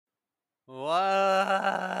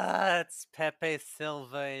What's Pepe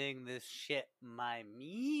Silva-ing this shit, my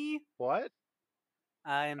me? What?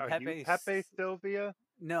 I'm Are you Pepe. Pepe Sylvia?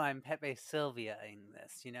 No, I'm Pepe Silvia-ing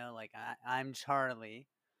this. You know, like I'm Charlie,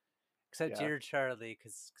 except Yes. you're Charlie,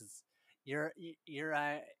 because you're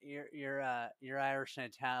Irish and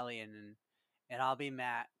Italian, and I'll be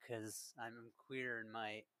Matt because I'm queer and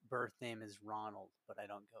my birth name is Ronald, but I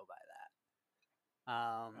don't go by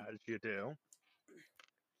that. As you do.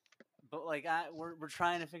 But like we're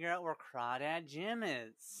trying to figure out where Crawdad Jim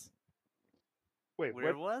is. Wait,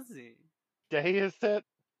 Where what was he? day is it?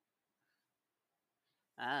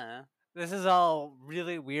 I don't know. This is all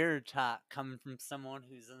really weird talk coming from someone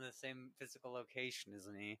who's in the same physical location,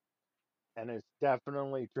 isn't he? And is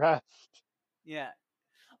definitely dressed Yeah.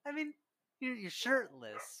 I mean, you're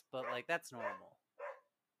shirtless, but like that's normal.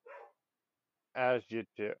 as you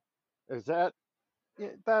do. Is that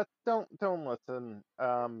that don't listen.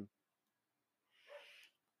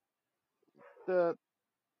 The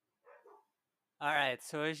All right.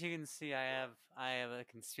 So as you can see, I have a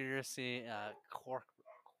conspiracy cork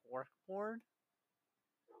board.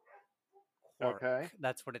 okay. Cork.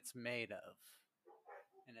 That's what it's made of,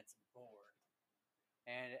 and it's a board,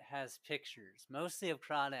 and it has pictures, mostly of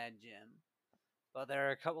Crawdad Jim, but there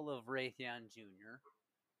are a couple of Raytheon Jr.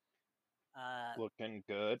 Looking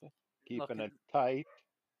good. Keeping it Looking, tight.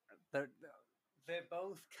 they're, they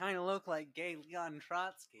both kind of look like gay Leon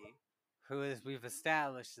Trotsky, who, as we've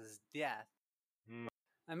established, is death. Mm.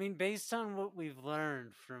 I mean, based on what we've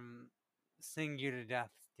learned from Sing You to Death,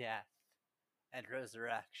 and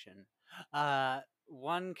Resurrection,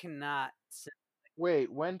 one cannot.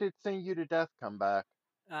 Wait, when did Sing You to Death come back?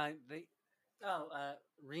 They,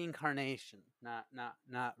 reincarnation, not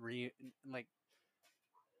like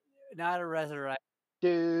not a resurrection.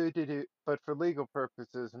 Do. But for legal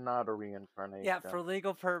purposes, not a Yeah, for reincarnation.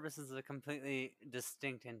 legal purposes, a completely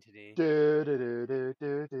distinct entity.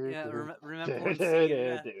 Yeah, remember when Singing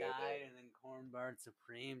Death died and then Cornbard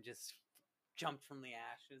Supreme just jumped from the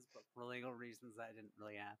ashes, but for legal reasons that didn't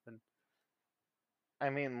really happen. I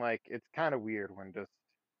mean, like, it's kind of weird when just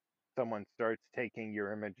someone starts taking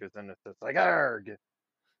your images and it's just like, arg!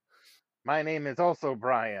 My name is also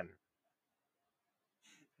Brian.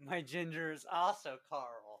 My ginger is also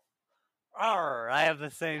Carl. Arr, I have the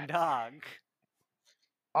same dog.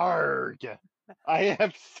 Arg! I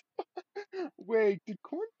have. Wait, did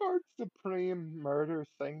Cornbart Supreme murder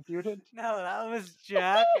Thing Mutant? No, that was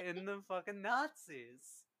Jack and the fucking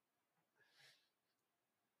Nazis.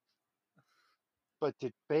 But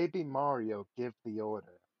did Baby Mario give the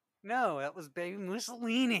order? No, that was baby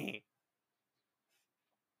Mussolini.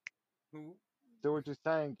 Who? So what you're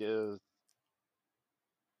saying is.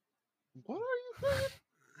 What are you saying?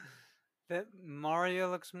 That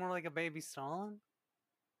Mario looks more like a baby Stalin?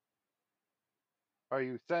 Are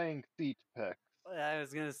you saying feet pics? I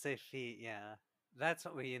was gonna say feet, yeah. That's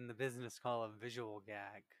what we in the business call a visual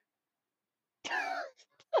gag.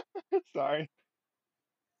 Sorry.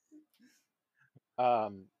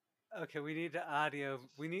 Um, Okay, we need to audio.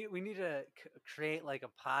 We need to create like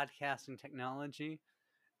a podcasting technology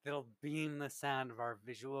that'll beam the sound of our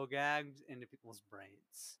visual gags into people's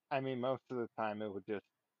brains. I mean, most of the time it would just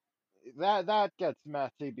that gets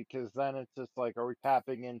messy because then it's just like, are we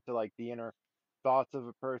tapping into like the inner thoughts of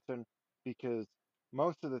a person? Because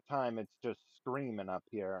most of the time it's just screaming up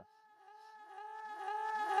here,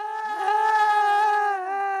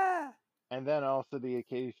 and then also the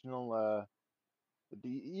occasional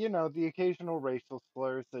the occasional racial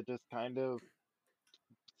slurs that just kind of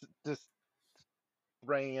just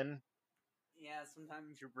spraying. Yeah,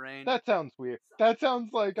 sometimes your brain. That sounds weird. That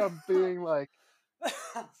sounds like I'm being like,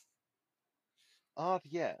 oh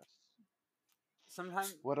yes,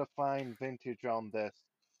 sometimes what a fine vintage on this.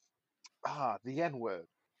 Ah, the N word.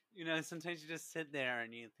 sometimes you just sit there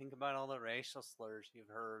and you think about all the racial slurs you've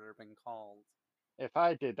heard or been called. If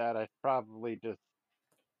I did that, I'd probably just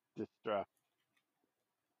distress.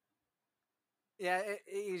 Yeah, it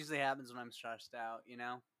usually happens when I'm stressed out.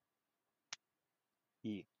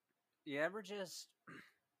 E. You ever just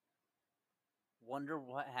wonder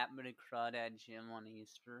what happened to Crawdad Jim on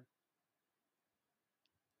Easter?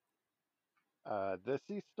 This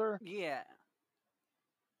Easter, Yeah.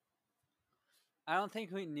 I don't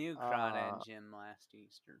think we knew Crawdad uh, Jim last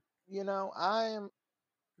Easter. I'm.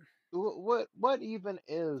 What even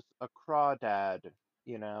is a crawdad?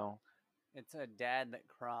 You know, It's a dad that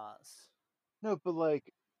craws. no, but like,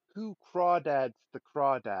 who crawdads the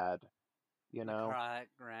crawdad? You The know, Craw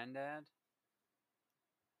Granddad?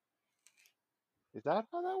 is that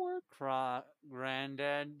how that works? Craw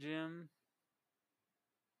Granddad Jim?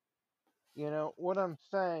 What I'm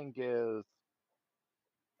saying is,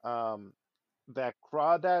 um, that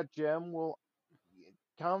Crawdad Jim will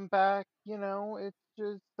come back. It's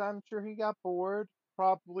just I'm sure he got bored.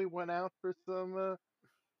 Probably went out for some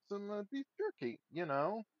beef jerky.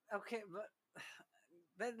 Okay,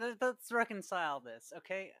 but let's reconcile this,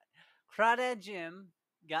 okay? Crawdad Jim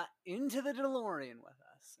got into the DeLorean with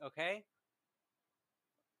us, okay?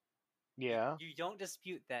 Yeah. You don't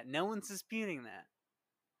dispute that. No one's disputing that.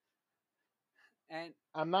 And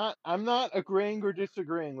I'm not agreeing or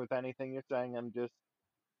disagreeing with anything you're saying. I'm just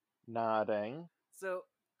nodding. so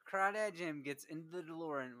Crawdad Jim gets into the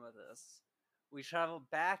DeLorean with us. We travel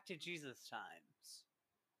back to Jesus times.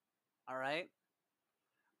 All right?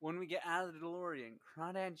 When we get out of the DeLorean,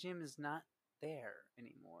 Crawdad Jim is not there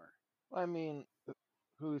anymore. I mean,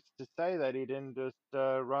 who's to say that he didn't just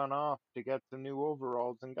run off to get some new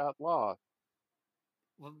overalls and got lost?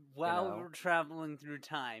 You While we know? were traveling through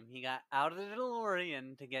time, he got out of the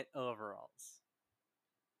DeLorean to get overalls.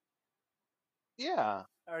 Yeah.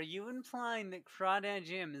 Are you implying that Crawdad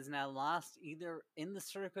Jim is now lost either in the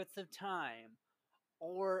circuits of time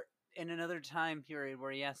or in another time period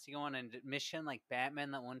where he has to go on a mission like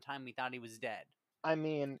Batman that one time we thought he was dead? I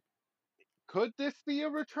mean, could this be a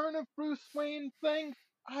Return of Bruce Wayne thing?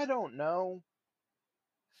 I don't know.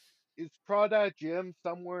 Is Crawdad Jim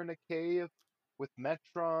somewhere in a cave with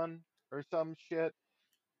Metron or some shit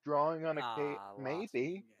drawing on a cave? Lost me Maybe.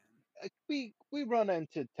 again. We run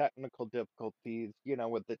into technical difficulties,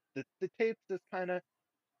 with the tapes just kind of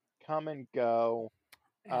come and go.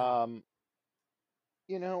 Yeah. Um,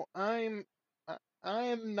 I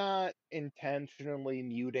am not intentionally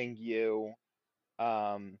muting you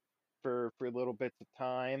um for little bits of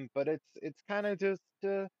time, but it's kind of just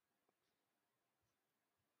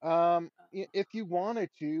if you wanted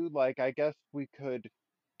to, like, I guess we could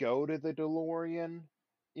go to the DeLorean,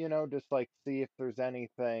 just like see if there's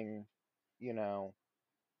anything, you know,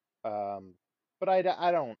 um, but I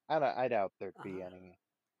doubt there'd be Uh, any.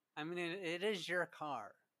 I mean, it is your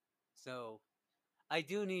car, so I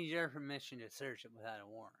do need your permission to search it without a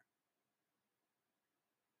warrant.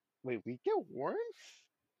 Wait, we get warrants?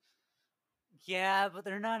 Yeah, but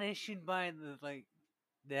they're not issued by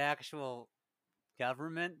the actual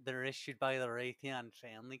government. They're issued by the Raytheon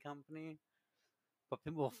family company, but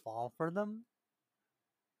people fall for them.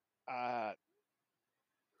 Uh,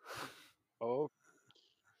 oh,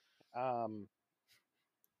 um,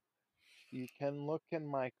 you can look in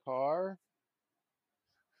my car.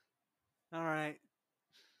 All right.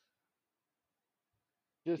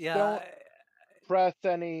 Just Yeah. don't press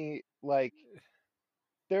any, like,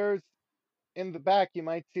 there's in the back you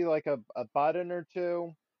might see like a button or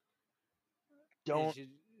two. You Don't should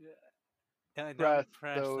press don't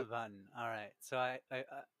press the those. button. All right. So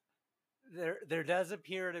there does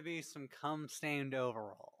appear to be some cum stained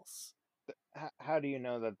overalls. How do you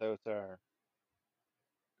know that those are?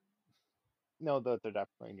 No, those are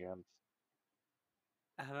definitely gems.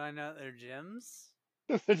 How do I know they're gems?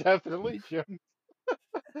 Those are definitely gems.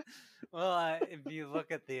 Well, if you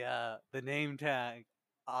look at the name tag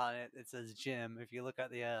on it, it says Jim. If you look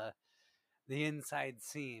at the inside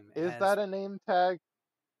seam, it Is has. that a name tag?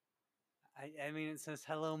 I mean, it says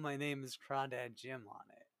 "Hello, my name is Crawdad Jim" on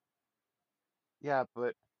it. Yeah,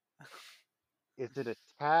 but is it a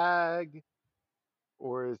tag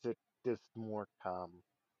or is it just more cum?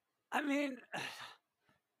 I mean,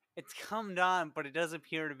 it's come on, but it does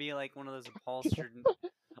appear to be like one of those upholstered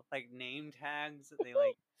like name tags that they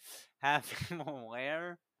like have people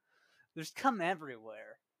wear. There's cum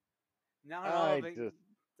everywhere. Not all I of it. just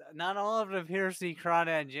Not all of it appears to be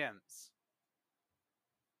Crawdad Jims.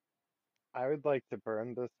 I would like to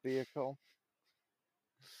burn this vehicle.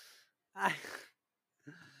 I,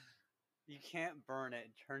 you can't burn it.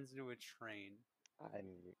 It turns into a train. I'm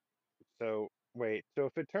so wait. So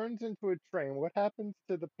if it turns into a train, what happens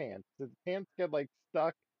to the pants? Do the pants get like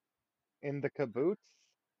stuck in the caboose?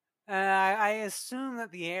 I assume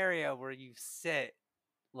that the area where you sit,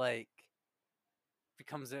 like,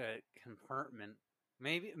 becomes a compartment.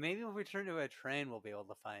 Maybe if we turn to a train, we'll be able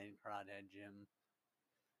to find Crawdad Jim.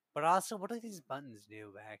 But also, what do these buttons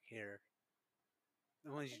do back here?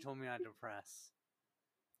 The ones you told me not to press.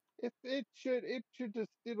 If it should just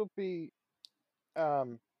it'll be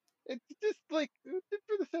um it's just like for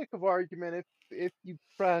the sake of argument, if you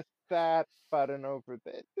press that button over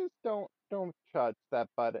there, just don't touch that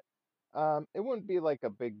button. It wouldn't be like a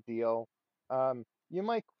big deal. You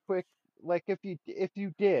might quick like if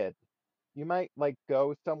you did, you might like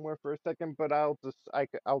go somewhere for a second, but I'll just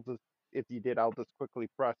if you did, I'll just quickly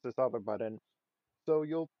press this other button, so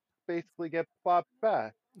you'll basically get plopped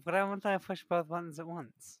back. But I want to push both buttons at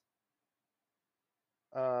once.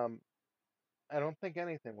 I don't think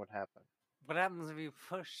anything would happen. What happens if you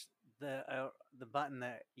push the button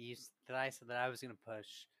that I said that I was gonna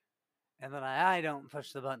push, and then I don't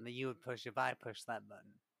push the button that you would push if I push that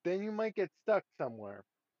button? Then you might get stuck somewhere.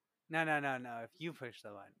 No. If you push the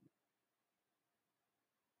button.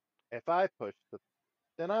 If I push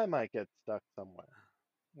then I might get stuck somewhere.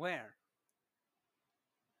 Where?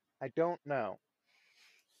 I don't know.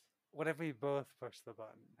 What if we both push the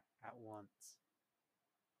button at once?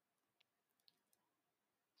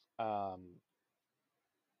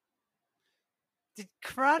 Did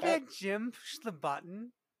Crawdad Jim push the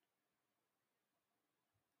button?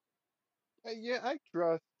 Yeah, I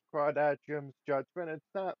trust Crawdad Jim's judgment.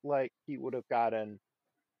 It's not like he would have gotten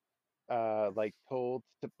like told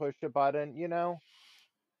to push a button,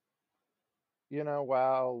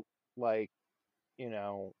 while like,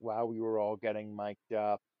 while we were all getting mic'd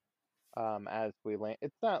up as we land.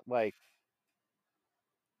 It's not like,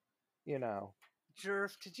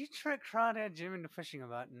 Jerf, did you trick Crawdad Jim into pushing a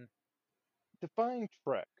button? define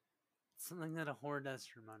trick. Something that a whore does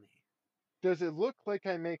for money. Does it look like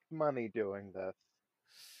I make money doing this?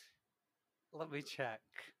 Let me check.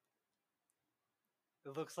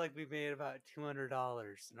 It looks like we made about $200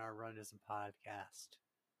 in our run as a podcast.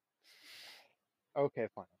 Okay,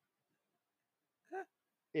 fine.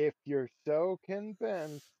 If you're so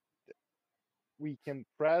convinced, we can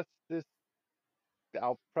press this.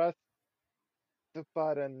 I'll press the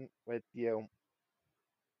button with you.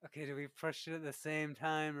 Okay, do we push it at the same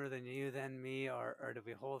time, or then you, then me, or do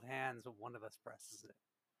we hold hands when one of us presses it?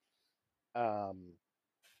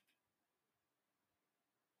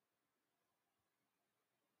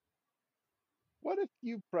 What if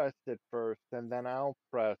you pressed it first and then I'll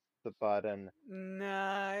press the button?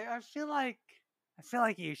 Nah, I feel like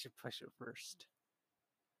you should push it first.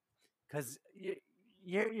 Cause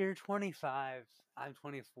you're 25, I'm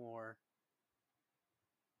 24.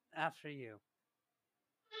 After you.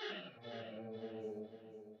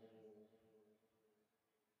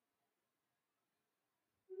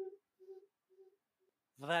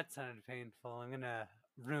 Well, that sounded painful. I'm gonna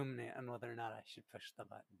ruminate on whether or not I should push the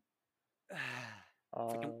button.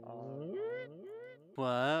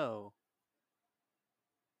 Whoa.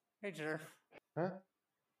 Hey, Jerf. Huh?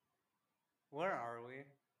 Where are we?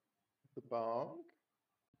 The bonk?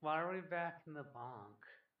 Why are we back in the bonk?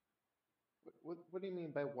 What do you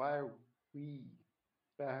mean by why are we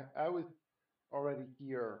back? I was already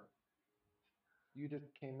here. You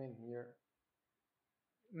just came in here.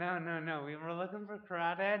 No. We were looking for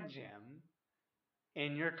Crawdad Jim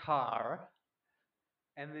in your car.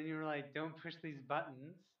 And then you were like, don't push these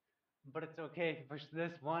buttons. But it's okay if you push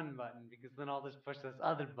this one button, because then I'll just push this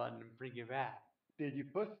other button and bring you back. Did you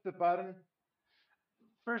push the button?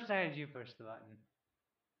 First, I had you push the button.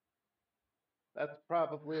 That's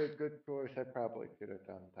probably a good choice. I probably should have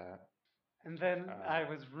done that. And then I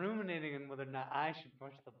was ruminating on whether or not I should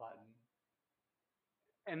push the button.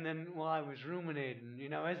 And then while I was ruminating,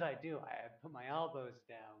 as I do, I put my elbows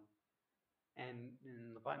down and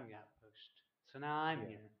the button got pushed. So now I'm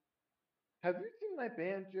here. Have you seen my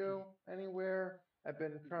banjo anywhere? I've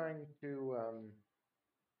been trying to,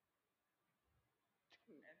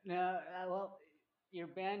 No, well, your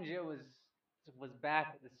banjo was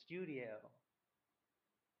back at the studio.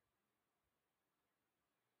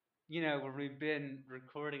 Where we've been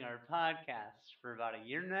recording our podcast for about a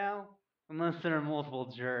year now, unless there are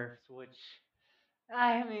multiple jerks, which,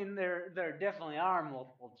 I mean, there definitely are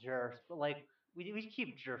multiple jerks, but like, we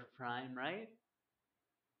keep Jerf Prime, right?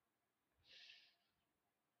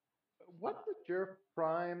 What's a Jerf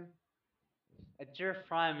Prime? A Jerf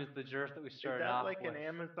Prime is the Jerf that we started off with. Is that like an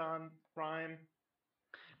Amazon Prime?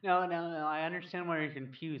 No. I understand why you're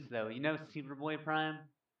confused, though. You know Superboy Prime?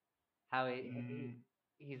 How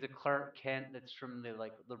he's a Clark Kent that's from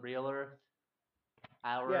the real Earth.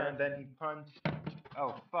 Our Earth. And then he punched.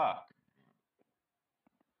 Oh fuck!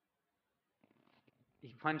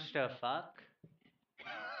 He punched a fuck.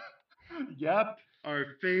 Yep, our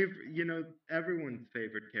favorite. Everyone's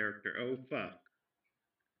favorite character. Oh fuck!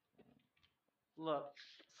 Look,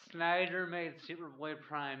 Snyder made Superboy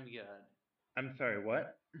Prime good. I'm sorry.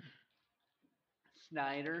 What?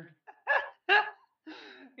 Snyder.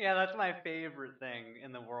 Yeah, that's my favorite thing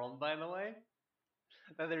in the world, by the way.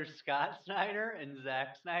 That there's Scott Snyder and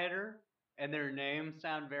Zack Snyder, and their names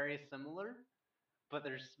sound very similar, but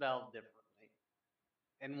they're spelled differently.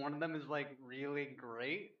 And one of them is really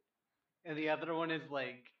great, and the other one is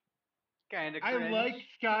kind of cringe.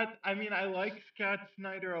 I like Scott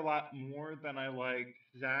Snyder a lot more than I like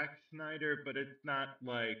Zack Snyder, but it's not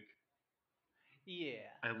like. Yeah.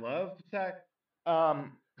 I love Zack.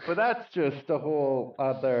 But that's just a whole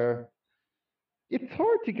other. It's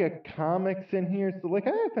hard to get comics in here, so like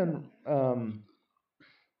I haven't.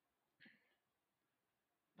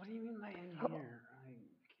 What do you mean by in here?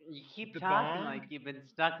 You keep talking like you've been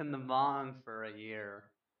stuck in the bong for a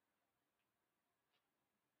year.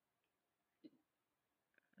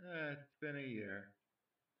 It's been a year.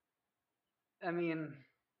 I mean,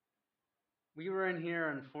 we were in here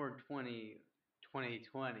on 4/20,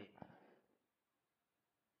 2020.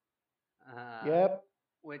 Yep.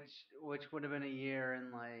 Which would have been a year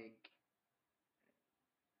in like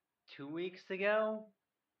 2 weeks ago.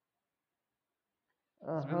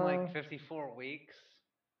 It's been like 54 weeks.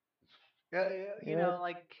 You know,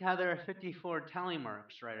 like how there are 54 tally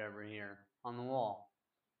marks right over here on the wall.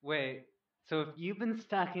 Wait, so if you've been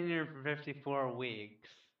stuck in here for 54 weeks,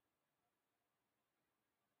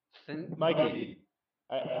 then Mikey,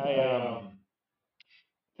 I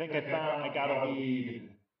think I got a lead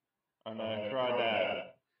on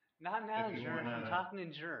Crawdad. Not now, Jerf. I'm talking to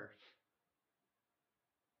Jerf.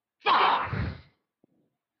 Fuck!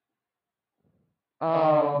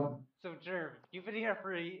 So Jerf, you've been here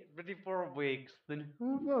for 54 weeks. Then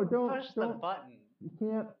don't push the button. You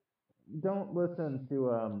can't. Don't listen to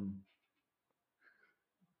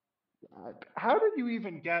How did you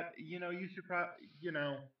even get? You know, you should probably. You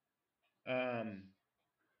know.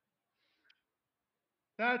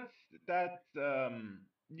 That's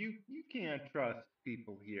You can't trust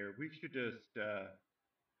people here. We should just.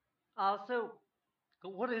 Also,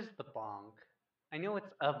 what is the bonk? I know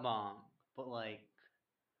it's a bonk, but like,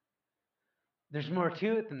 there's more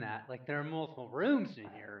to it than that. Like, there are multiple rooms in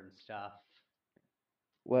here and stuff.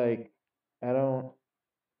 Like, I don't.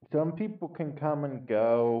 Some people can come and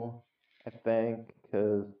go, I think,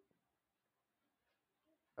 because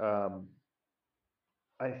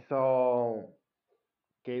I saw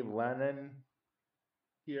Gabe Lennon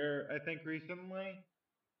here, I think, recently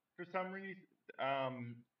for some reason.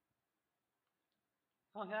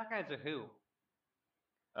 Oh, that guy's a who?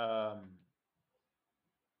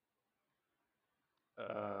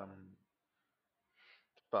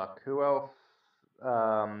 Fuck. Who else?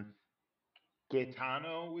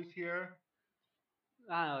 Gaetano was here.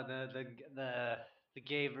 Oh, the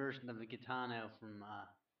gay version of the Gaetano from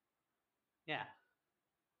yeah.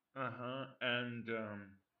 And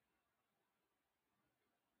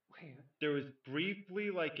wait. There was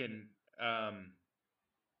briefly like an I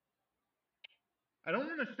don't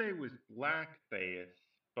want to say it was blackface,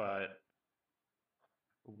 but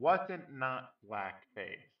it wasn't not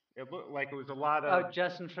blackface. It looked like it was a lot of. Oh,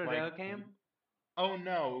 Justin Trudeau came? Oh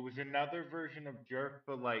no, it was another version of Jerk,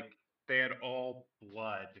 but like they had all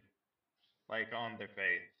blood, like on their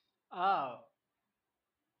face. Oh,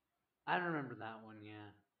 I remember that one.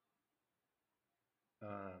 Yeah.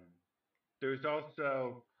 There's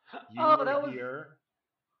also here.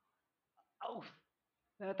 Oh,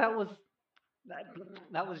 that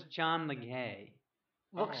was John McGay.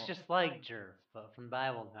 Looks just like Jerf, but from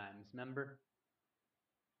Bible times. Remember?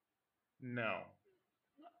 No.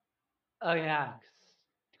 Oh yeah, 'cause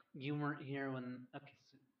you weren't here when. Okay.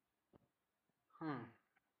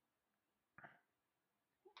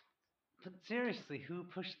 But seriously, who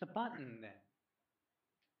pushed the button then?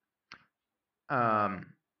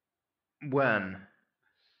 When?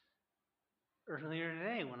 Earlier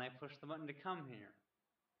today, when I pushed the button to come here.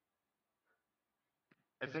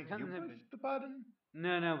 I think you pushed the button?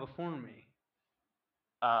 No, before me.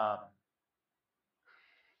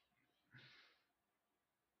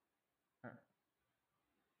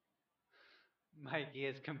 Mikey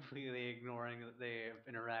is completely ignoring that they have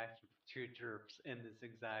interacted with two Jerps in this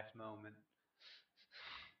exact moment.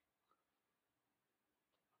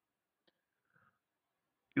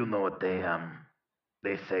 You know what they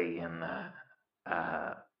say in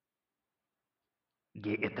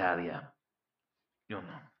Italia. You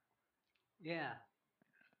know. Yeah.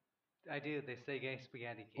 I do. They say gay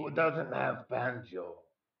spaghetti. Who doesn't have banjo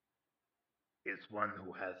is one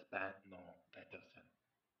who has no, that doesn't.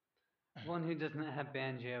 One who doesn't have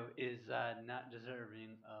banjo is not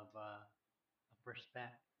deserving of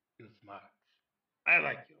respect. You're smart. I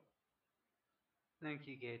like you. Thank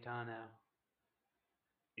you, Gaetano.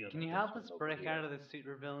 Can you help us break out of this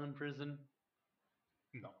supervillain prison?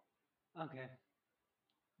 No. Okay.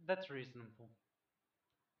 That's reasonable.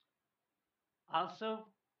 Also,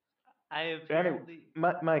 I apparently...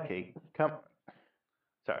 Mikey, come...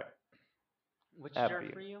 Sorry. Which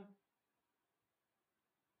Jerf for you?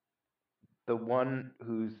 The one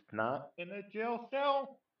who's not in a jail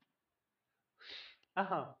cell?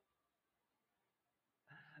 Oh.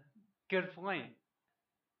 Good point.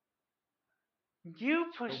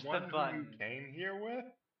 You pushed the button. Who you came here with?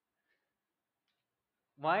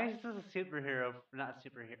 Why is this a superhero? Not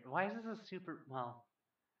superhero. Why is this a super? Well,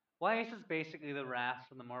 why is this basically the Raft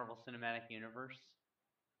from the Marvel Cinematic Universe?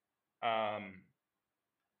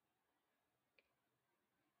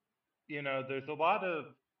 There's a lot of,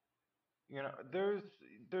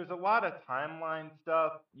 there's a lot of timeline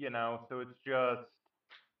stuff, so it's just,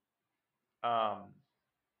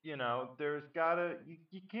 there's gotta,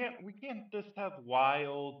 we can't just have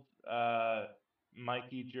wild,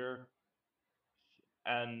 Mikey Jerk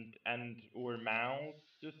and or Mouse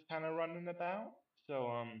just kind of running about.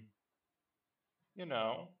 So, you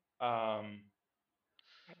know, um,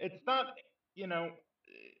 it's not, you know,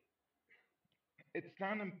 it's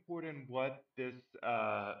not important what this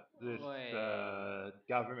Wait.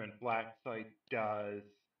 government black site does.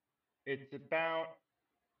 It's about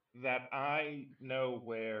that I know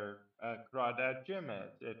where Crawdad Jim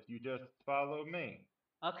is if you just follow me.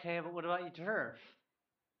 Okay, but what about you, Jerf?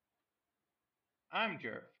 I'm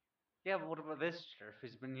Jerf. Yeah, but what about this Jerf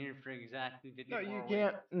who's been here for exactly 50 No, you more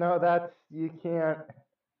can't. weeks? No, you can't.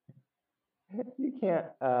 You can't.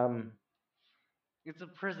 It's a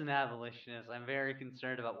prison abolitionist. I'm very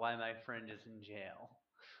concerned about why my friend is in jail.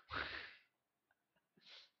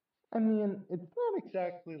 I mean, it's not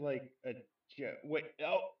exactly like a joke. Wait,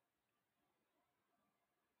 oh,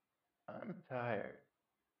 I'm tired.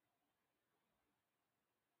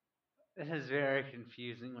 This is very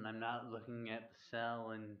confusing when I'm not looking at the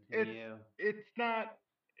cell and you. It's not.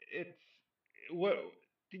 It's what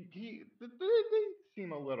they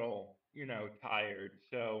seem a little, tired.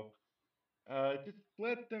 So, just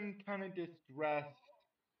let them kind of just rest.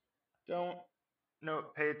 Don't no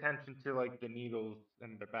pay attention to like the needles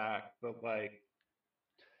in the back, but like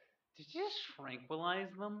Did you just tranquilize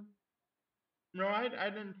them? no, I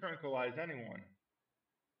didn't tranquilize anyone.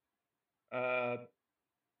 Uh,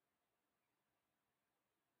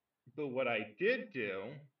 but what I did do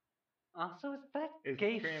Also, is that is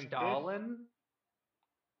gay transition. Stalin?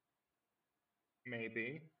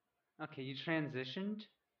 Maybe Okay, you transitioned?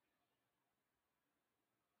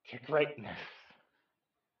 to greatness.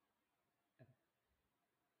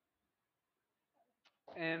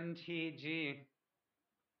 MTG.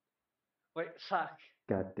 Wait, fuck.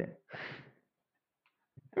 God damn.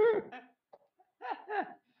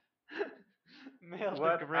 Mailed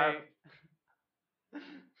What the great.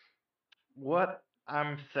 What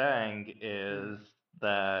I'm saying is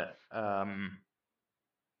that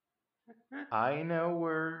I know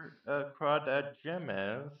where Crawdad Jim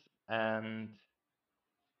is, and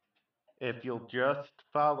if you'll just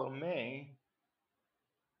follow me,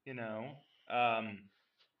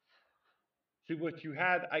 see what you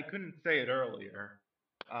had. I couldn't say it earlier,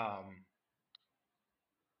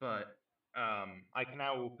 but I can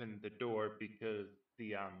now open the door because the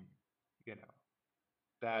you know,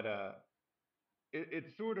 that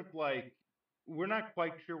it's sort of like we're not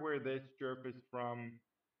quite sure where this jerp is from,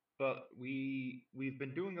 but we've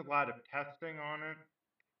been doing a lot of testing on it.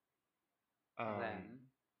 Then.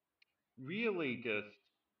 Really just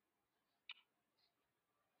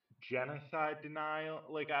genocide denial.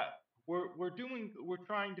 Like we're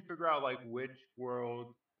trying to figure out like which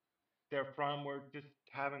world they're from. We're just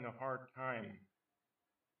having a hard time.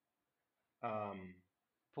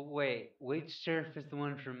 But wait, which surf is the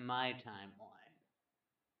one from my timeline?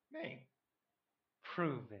 Me.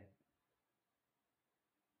 Prove it.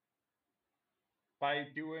 By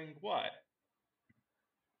doing what?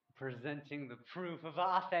 Presenting the proof of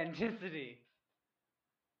authenticity.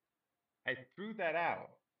 I threw that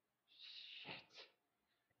out. Shit.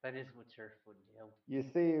 That is what surf would do. You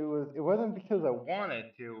see, it wasn't because I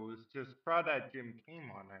wanted to. It was just Crawdad Jim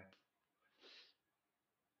came on it.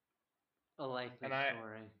 A likely And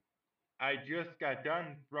story. I just got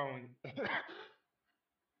done throwing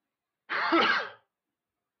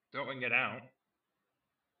throwing it out.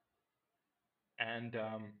 And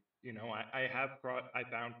I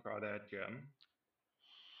found Crawdad Jim.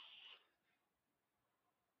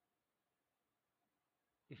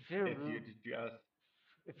 If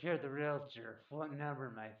you're the real jerk, what number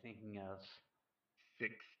am I thinking of?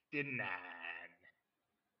 69.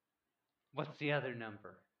 What's the other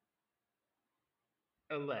number?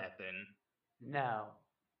 11. No.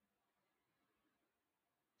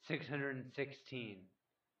 616.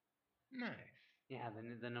 Nice. Yeah,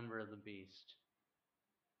 the number of the beast.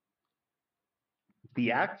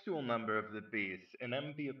 The actual number of the beast, an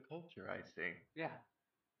MB of culture, I see. Yeah.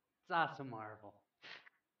 It's awesome, Marvel.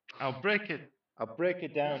 I'll break it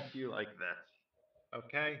down to you like this.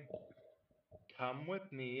 Okay? Come with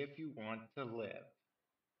me if you want to live.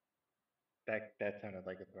 That sounded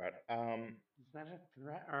like a threat. Is that a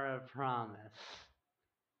threat or a promise?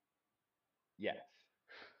 Yes.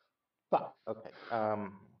 Okay.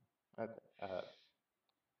 Okay.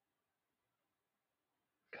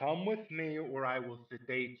 Come with me, or I will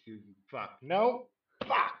sedate you. You fuck. No.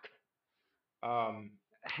 Fuck.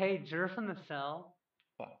 Hey, Jerf in the cell.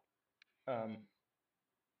 Fuck.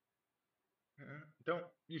 Don't.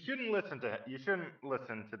 You shouldn't listen to. You shouldn't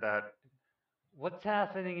listen to that. What's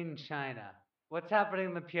happening in China? What's happening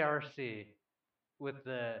in the PRC with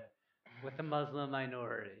the Muslim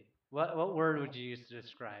minority? What word would you use to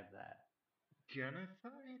describe that?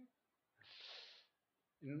 Genocide?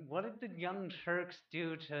 And what did the Young Turks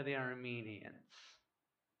do to the Armenians?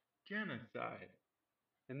 Genocide.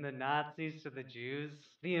 And the Nazis to the Jews?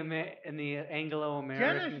 And the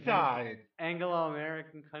Anglo-American Genocide.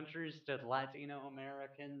 Anglo-American countries to Latino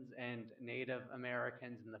Americans and Native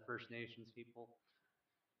Americans and the First Nations people?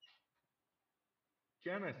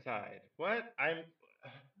 Genocide. What?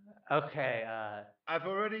 Okay, I've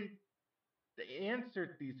already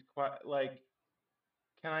answered these questions. Like,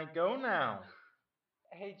 can I go now?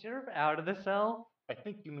 Hey, Jerf out of the cell? I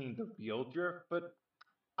think you mean the real Jerf, but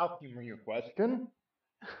I'll humor your question.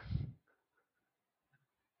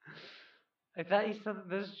 I thought you said that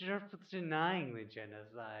this Jerf was denying the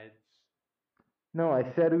genocides. No, I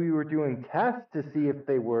said we were doing tests to see if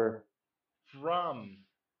they were from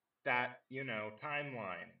that,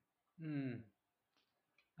 timeline.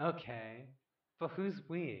 Okay. But who's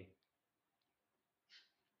we?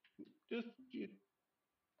 Just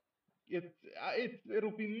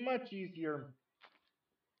it'll be much easier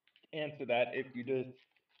to answer that if you just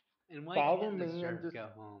And why follow can't this me and Jerf just go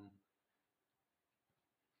home?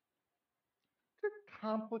 it's a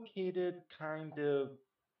complicated kind of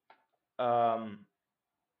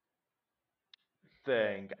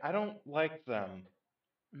thing. I don't like them.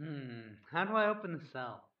 How do I open the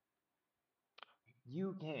cell?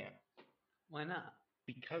 You can't. Why not?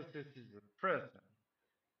 Because this is a prison.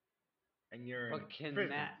 And you're in a can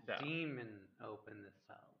prison Matt cell. Damon open the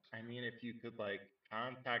cell? I mean, if you could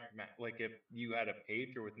contact Matt, if you had a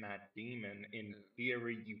pager with Matt Damon, in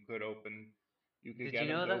theory you could open. You could Did get you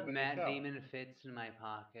know him to that open Matt the cell. Damon fits in my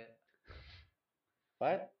pocket?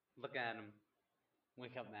 What? Look at him.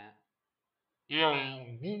 Wake up, Matt. Hello,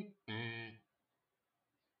 Matt.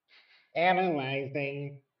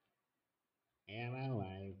 Analyzing.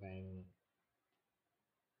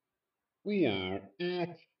 We are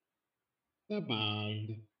at the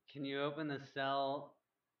bond. Can you open the cell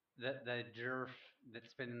that the Jerf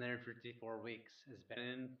that's been in there for 54 weeks has been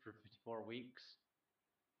in for 54 weeks?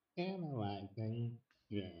 Analyzing.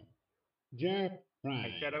 Jerf Prime.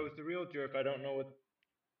 I said I was the real Jerf. I don't know what.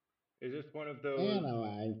 Is this one of those?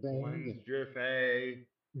 Analyzing. One's Jerf A.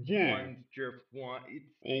 One's Jerf 1.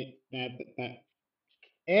 Wait, that.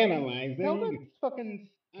 Analyzing. Tell that fucking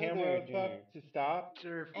camera fuck to stop.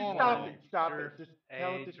 Jerf Stop it. Stop Jerf it. Just A,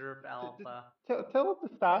 tell it to Jerf Alpha. Tell it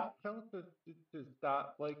to stop. Tell it to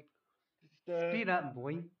stop. Speed up,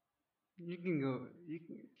 boy. You can go. You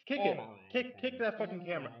can kick it. Kick that fucking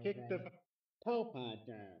camera. Kick the.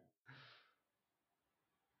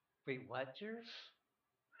 Wait, what, Jerf?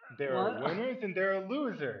 There are winners and there are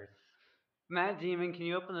losers. Matt Damon, can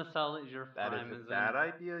you open the cell that Jerf Prime is in? That is a bad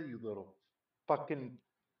idea, you little fucking.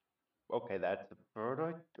 Okay, that's a bird.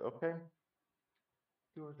 Okay.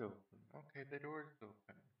 Doors open. Okay, the door's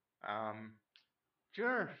open.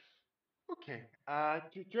 Jerf. Okay.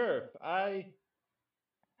 Jerf.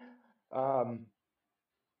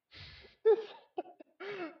 This.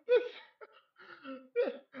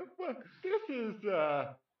 This is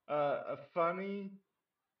a funny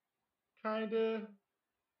kind of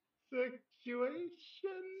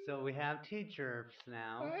situation. So we have two Jerfs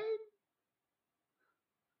now.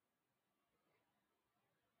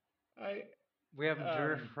 We have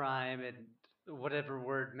Jerf Prime and whatever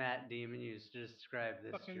word Matt Damon used to describe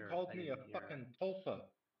this fucking Jerf. Called me a fucking tulpa.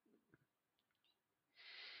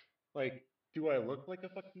 Do I look like a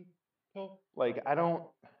fucking tulpa? I don't.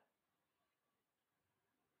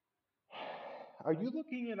 Are you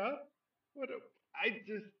looking it up?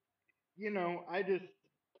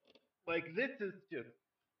 This is just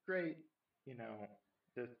straight,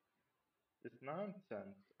 this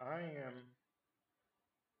nonsense. I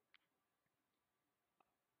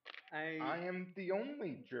am the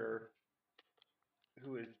only Jerf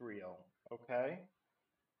who is real, okay?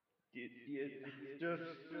 It's just...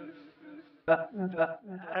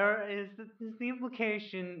 Is the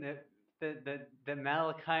implication that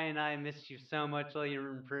Malachi and I missed you so much while you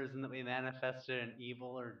were in prison that we manifested an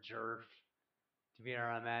evil or Jerf to be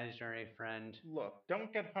our imaginary friend? Look,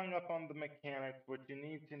 don't get hung up on the mechanics. What you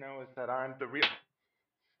need to know is that I'm the real...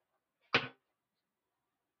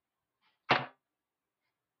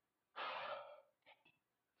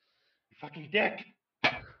 fucking dick.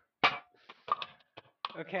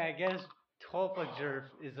 Okay, I guess Tulpa Jerf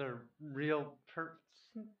is a real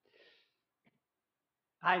person.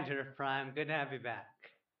 Hi, Jerf Prime. Good to have you back.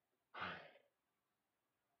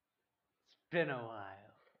 It's been a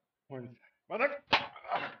while. 1 sec. Mother. God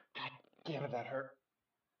damn it, that hurt.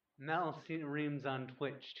 Mel Reams on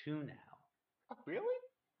Twitch too now. Oh, really?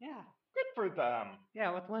 Yeah. Good for them.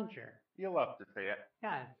 Yeah, with Winter. You'll love to see it.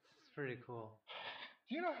 Yeah, it's pretty cool.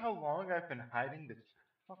 Do you know how long I've been hiding this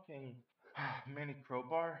fucking mini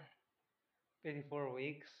crowbar? 54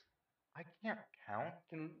 weeks. I can't count.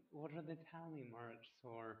 Then what are the tally marks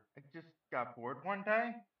for? I just got bored one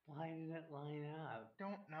day. Why did it line up?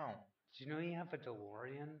 Don't know. Do you know you have a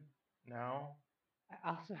DeLorean? No.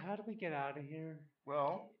 Also, how do we get out of here?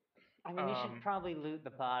 Well, I mean, you should probably loot the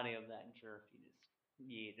body of that jerk you just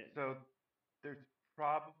yeeted. so there's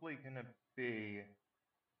probably gonna be.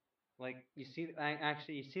 Like, you see,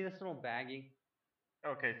 actually, you see this little baggie?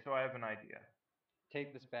 Okay, so I have an idea.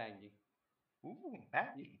 Take this baggie. Ooh,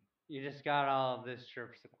 baggie. You just got all of this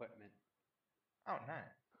jerk's equipment. Oh,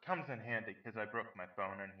 nice. Comes in handy because I broke my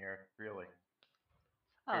phone in here. Really.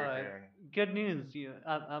 Oh, good news! You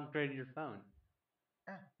upgraded your phone.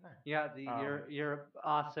 Ah, nice. Yeah, you're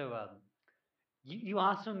also you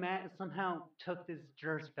also somehow took this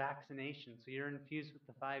jerk's vaccination, so you're infused with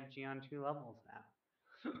the 5G on 2 levels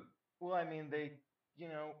now. Well, I mean, they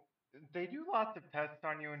do lots of tests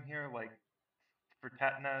on you in here, like for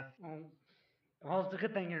tetanus. Well, it's a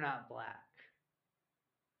good thing you're not black.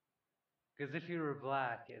 Because if you were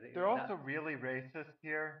black, they're also really racist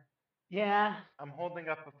here. Yeah. I'm holding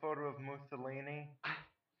up a photo of Mussolini.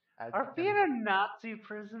 Are we in a Nazi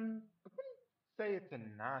prison? I wouldn't say it's a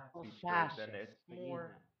Nazi fascist, prison. It's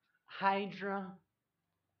more Hydra.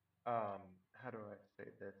 How do I say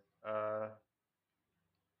this?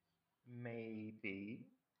 Maybe.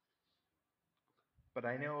 But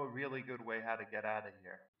I know a really good way how to get out of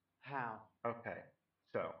here. How? Okay,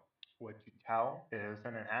 so what you tell is,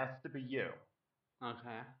 and it has to be you.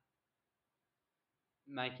 Okay.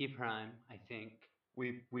 Mikey Prime, I think.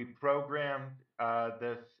 We programmed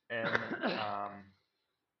this in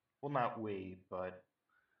well, not we, but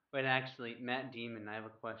wait, actually, Matt Demon, I have a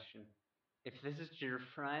question. If this is your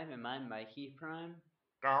Prime, am I Mikey Prime?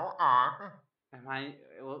 go on. Am I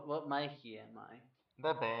what Mikey am I?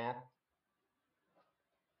 The best.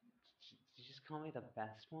 Did you just call me the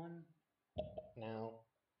best one? No.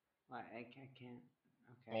 I can't.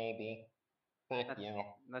 Okay. Maybe. Fuck you.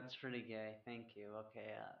 That's pretty gay. Thank you.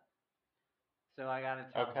 Okay. So I gotta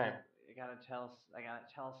tell. Okay. I gotta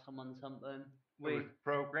tell someone something. It was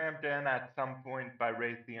programmed in at some point by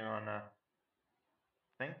Raytheon. I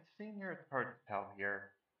think senior, it's hard to tell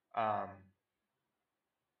here.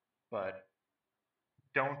 But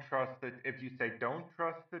don't trust it. If you say don't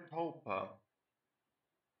trust the Tulpa,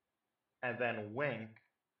 and then wink,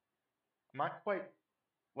 I'm not quite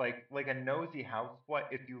like a nosy housewife.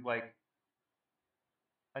 If you like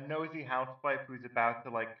a nosy housewife who's about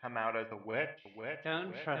to like come out as a witch.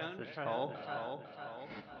 Don't trust the Tulpa.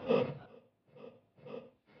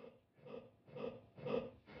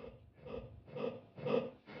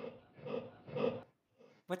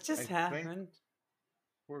 What just happened?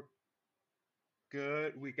 We're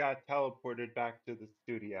good. We got teleported back to the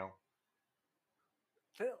studio.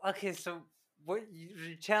 Okay, so what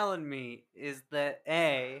you're telling me is that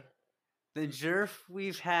A, the jerf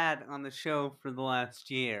we've had on the show for the last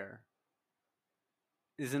year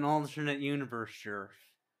is an alternate universe jerf.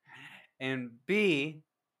 And B,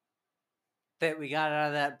 that we got out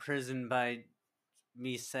of that prison by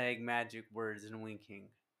me saying magic words and winking.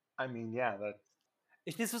 I mean, yeah, that's...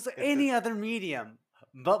 If this was any other medium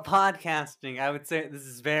but podcasting, I would say this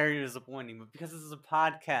is very disappointing. But because this is a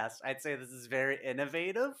podcast, I'd say this is very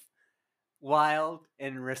innovative, wild,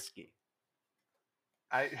 and risky.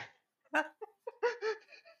 That's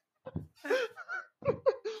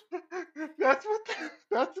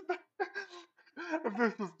if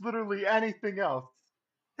this was literally anything else.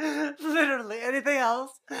 Literally anything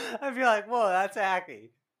else, I'd be like, whoa, that's hacky.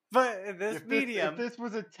 But in this medium... If this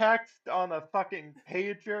was a text on a fucking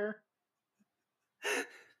pager...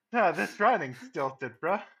 No, this writing's stilted,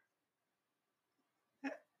 bruh.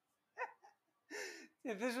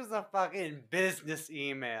 If this was a fucking business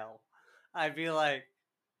email, I'd be like,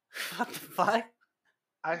 what the fuck?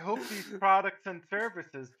 I hope these products and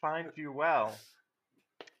services find you well.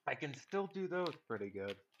 I can still do those pretty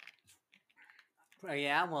good. Oh,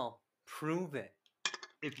 yeah, well, prove it.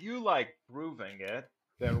 If you like proving it,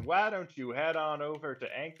 then why don't you head on over to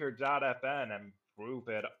Anchor.fm and groove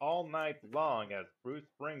it all night long, as Bruce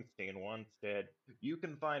Springsteen once did. You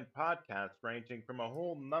can find podcasts ranging from a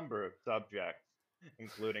whole number of subjects,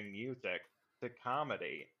 including music to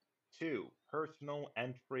comedy to personal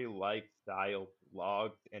entry lifestyle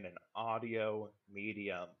vlogs in an audio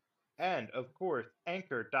medium. And of course,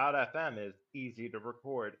 Anchor.fm is easy to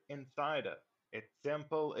record inside of. It's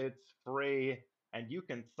simple, it's free, and you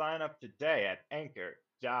can sign up today at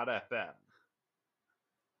Anchor.fm.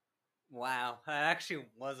 Wow, that actually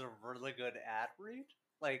was a really good ad read.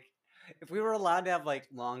 Like, if we were allowed to have like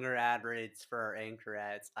longer ad reads for our Anchor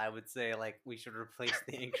ads, I would say like we should replace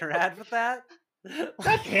the Anchor ad with that.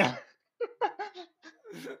 Yeah.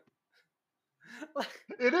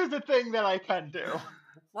 It is a thing that I can do.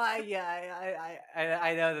 Why? Yeah,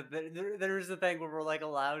 I know that there's a thing where we're like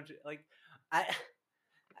allowed to, like,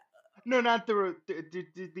 No, not the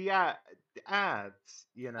ads.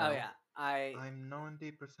 You know. Oh yeah, I'm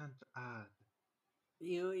 90% ad.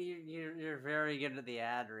 You're very good at the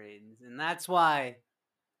ad reads, and that's why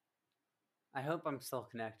I hope I'm still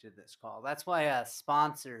connected to this call. That's why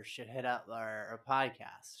sponsors should hit up our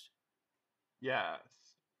podcast. Yes.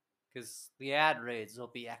 Because the ad reads will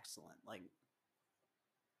be excellent. Like,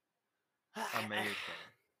 amazing.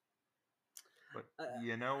 But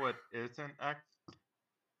you know what isn't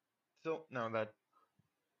so no that.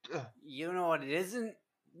 You know what it isn't?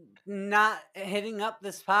 Not hitting up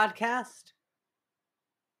this podcast.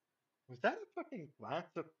 Was that a fucking glass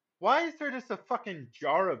of? Why is there just a fucking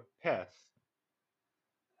jar of piss?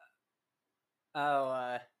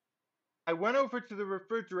 Oh, I went over to the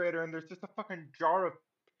refrigerator and there's just a fucking jar of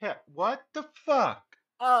piss. What the fuck?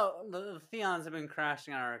 Oh, the Theons have been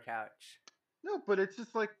crashing on our couch. No, but it's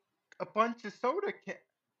just like a bunch of soda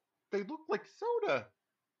They look like soda.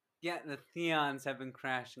 Yeah, the Theons have been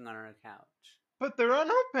crashing on our couch. But they're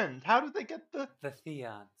unopened. How did they get the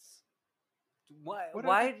Theons? Why? What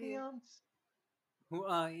why are the Theons? Who?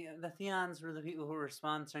 Yeah, the Theons were the people who were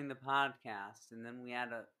sponsoring the podcast, and then we had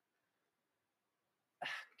a.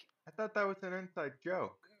 I thought that was an inside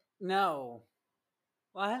joke. No.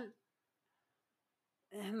 What?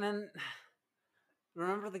 And then,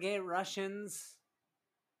 remember the gay Russians?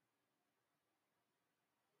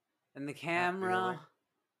 And the camera? Really.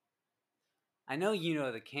 I know you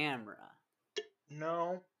know the camera.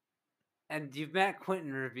 No. And you've met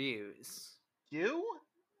Quentin Reviews. You?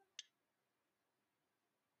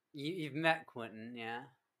 You've met Quentin, yeah.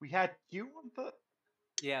 We had Q on the...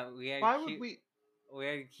 Yeah, we had Why Q... would we... We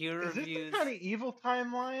had Q Is Reviews. this the kind of evil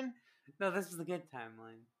timeline? No, this is the good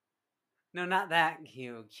timeline. No, not that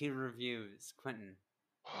Q. Q Reviews. Quentin.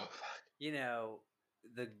 Oh, fuck. You know,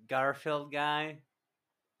 the Garfield guy.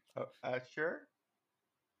 Sure.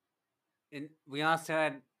 And we also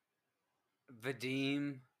had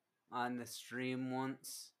Vadim on the stream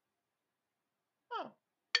once. Oh.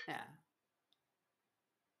 Yeah.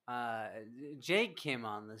 Jake came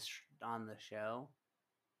on the show.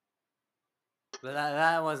 But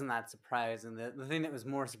that wasn't that surprising. The thing that was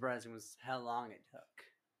more surprising was how long it took.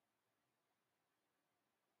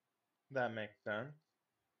 That makes sense.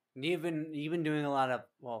 And you've been doing a lot of,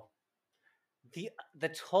 well, the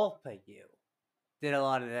Tulpa you did a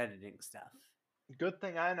lot of editing stuff. Good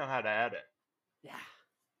thing I know how to edit. Yeah,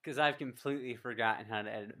 because I've completely forgotten how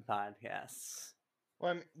to edit podcasts.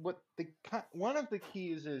 Well, I mean, one of the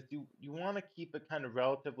keys is you want to keep it kind of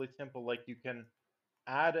relatively simple. Like you can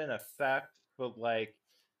add an effect, but like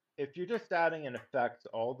if you're just adding an effect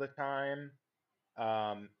all the time,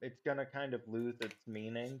 it's gonna kind of lose its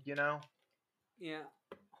meaning, you know? Yeah.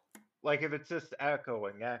 Like if it's just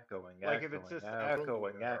echoing. Like if it's just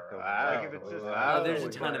echoing. Like if it's just oh, there's a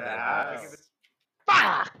ton of that. Like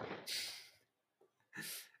fuck!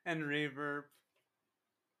 And reverb.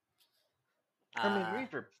 I mean,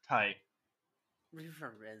 reverb's tight.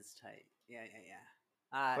 Reverb is tight.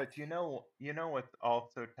 Yeah. But you know what's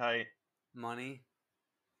also tight? Money.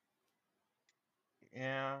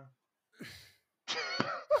 Yeah.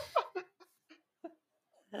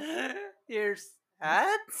 Here's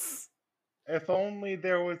ads. If only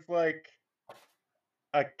there was like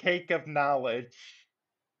a cake of knowledge.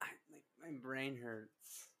 My brain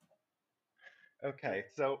hurts. Okay,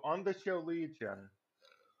 so on the show Legion,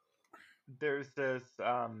 there's this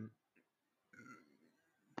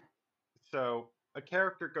so a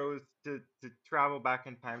character goes to travel back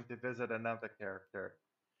in time to visit another character,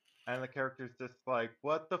 and the character's just like,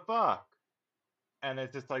 what the fuck? And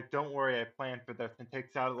it's just like, don't worry, I planned for this, and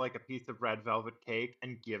takes out like a piece of red velvet cake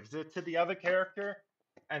and gives it to the other character,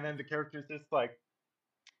 and then the character's just like,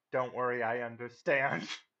 don't worry, I understand.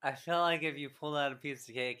 I feel like if you pulled out a piece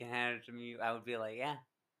of cake and handed it to me, I would be like, yeah,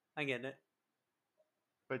 I get it.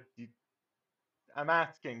 But I'm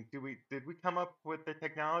asking, did we come up with the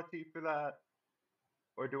technology for that,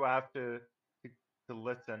 or do I have to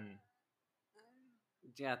listen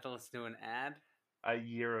Do you have to listen to an ad? a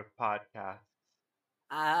year of podcasts?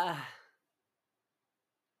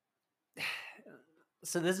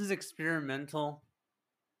 So this is experimental,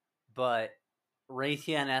 but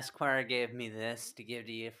Raytheon Esquire gave me this to give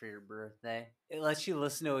to you for your birthday. It lets you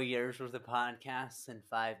listen to a year's worth of podcasts in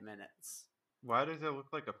 5 minutes. Why does it look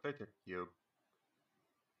like a fidget cube?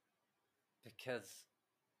 Because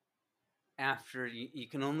after you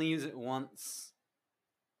can only use it once,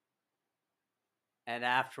 and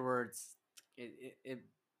afterwards it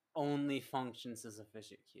only functions as a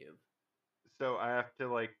fidget cube. So I have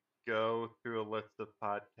to like go through a list of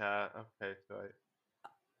podcasts. Okay, so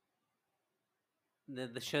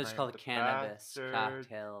the show's called Cannabis,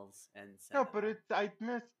 Cocktails, and Cinema. No, but I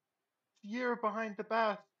missed Year Behind the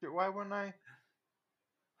Bastard. Why wouldn't I?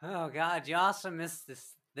 Oh God, you also missed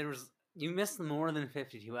this. You missed more than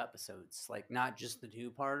 52 episodes, like not just the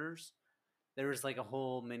 2-parters. There was like a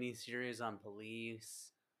whole mini series on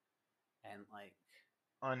police, and like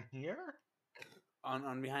on here,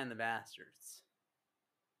 on Behind the Bastards.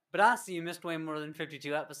 But also, you missed way more than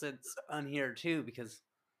 52 episodes on here too, because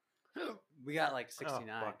we got like 69.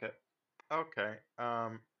 Oh, fuck it. Okay.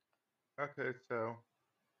 Okay, so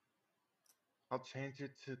I'll change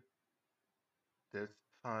it to this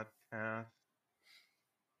podcast.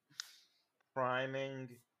 Priming.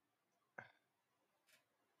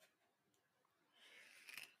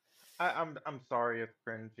 I'm sorry if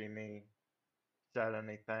Cringy Me said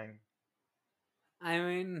anything. I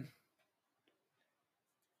mean,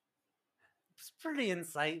 it's pretty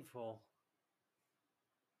insightful.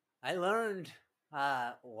 I learned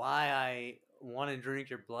why I want to drink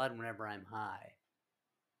your blood whenever I'm high.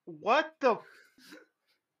 What the?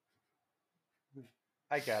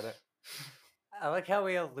 I get it. I like how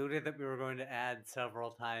we alluded that we were going to add several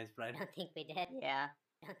times, but I don't think we did. Yeah.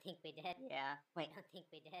 Don't think we did. Yeah. Wait. Don't think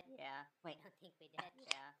we did. Yeah. Wait. Don't think we did.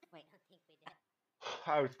 Yeah. Wait. Don't think we did.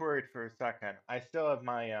 I was worried for a second. I still have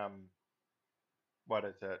my what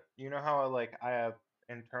is it? You know how I have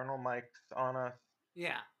internal mics on us?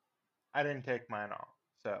 Yeah. I didn't take mine off.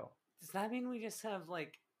 So does that mean we just have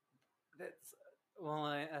like that's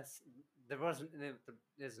there isn't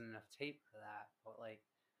enough tape for that, but like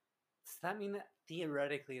does that mean that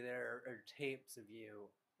theoretically there are tapes of you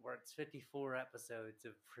where it's 54 episodes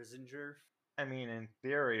of Prison Jerf? I mean, in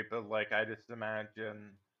theory, but like I just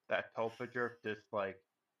imagine that Tulpa Jerf just like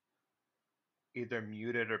either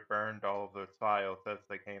muted or burned all of those files as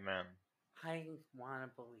they came in. I want to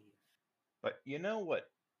believe. But you know what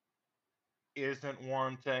isn't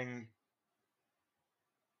wanting?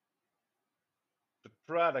 The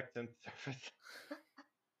product and service.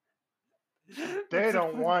 They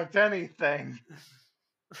don't want anything.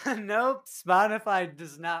 Nope, Spotify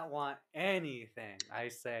does not want anything. I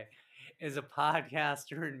say, as a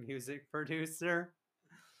podcaster and music producer,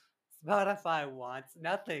 Spotify wants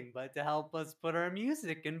nothing but to help us put our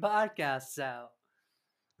music and podcasts out.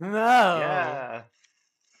 No. Yeah.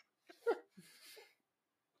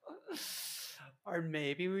 Or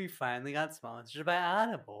maybe we finally got sponsored by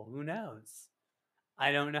Audible. Who knows?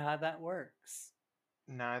 I don't know how that works.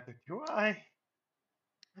 Neither do I.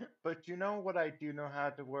 But you know what I do know how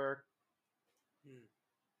to work?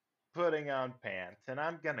 Putting on pants. And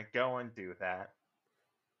I'm going to go and do that.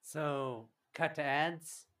 So, cut to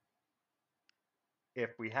ads?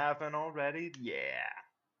 If we haven't already, yeah.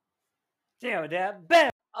 Damn that bam!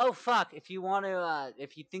 Oh, fuck. If you want to,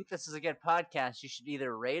 if you think this is a good podcast, you should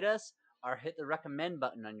either rate us or hit the recommend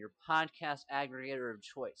button on your podcast aggregator of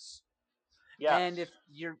choice. Yeah. And if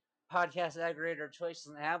your podcast aggregator of choice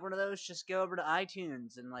doesn't have one of those, just go over to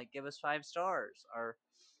iTunes and like give us 5 stars or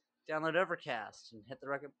download Overcast and hit the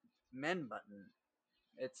recommend button.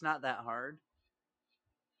 It's not that hard.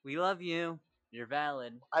 We love you. You're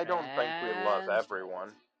valid. I don't think we love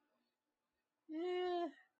everyone. Yeah.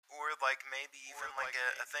 Or like maybe even like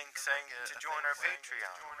a thing saying to join our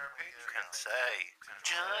Patreon. You can say,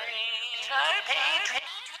 join our Patreon.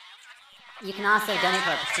 You can also donate to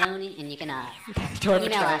our Patreon, and you can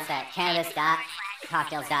email us at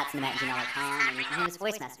cannabis.cocktails.cinema@gmail.com, and you can leave us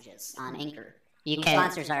voice messages on Anchor. You can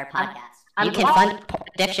sponsors our podcast. You can fund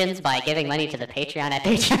addictions by giving money to the Patreon at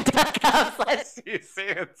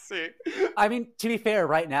patreon.com/CCNC. I mean, to be fair,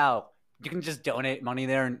 right now, you can just donate money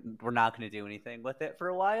there, and we're not going to do anything with it for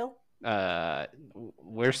a while.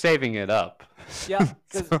 We're saving it up. Yeah,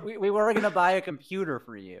 because we were going to buy a computer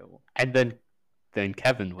for you. And then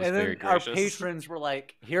Kevin was very gracious. Our patrons were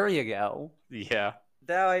like, here you go. Yeah.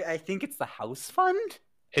 Now I think it's the house fund.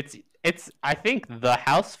 It's I think the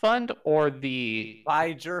house fund or the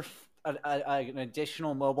Buy Jerf an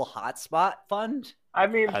additional mobile hotspot fund. I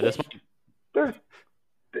mean, this there's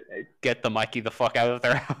get the Mikey the fuck out of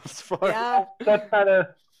their house for. Yeah.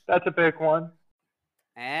 That's a big one.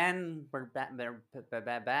 And we're back.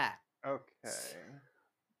 Back. Okay.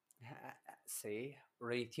 See,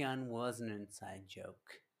 Raytheon was an inside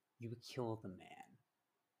joke. You would kill the man.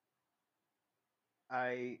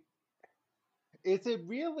 Is it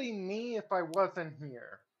really me if I wasn't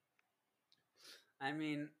here? I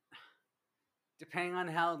mean, depending on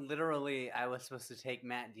how literally I was supposed to take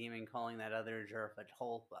Matt Damon calling that other jerk a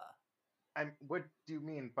tulpa. What do you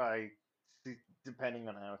mean by depending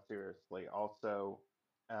on how seriously? Also,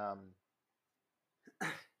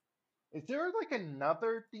 is there like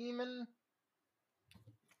another demon?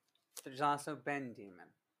 There's also Ben Demon.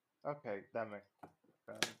 Okay, that makes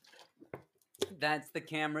sense. That's the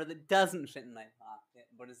camera that doesn't fit in my pocket,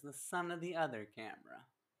 but is the son of the other camera.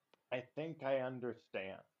 I think I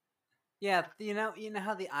understand. Yeah, you know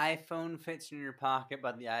how the iPhone fits in your pocket,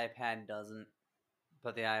 but the iPad doesn't.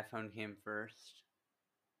 But the iPhone came first.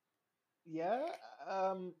 Yeah.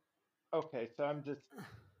 Okay, so I'm just.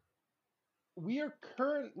 We are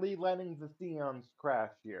currently letting the Theons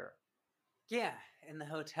crash here. Yeah, in the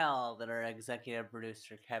hotel that our executive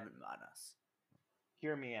producer Kevin bought us.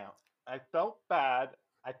 Hear me out. I felt bad.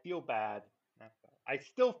 I feel bad. I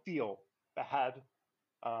still feel bad.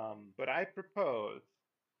 But I propose.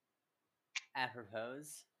 I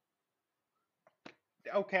propose.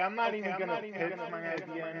 Okay, I'm not even gonna pitch my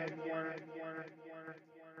idea anymore.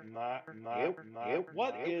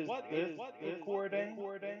 What is this recording?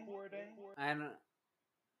 I don't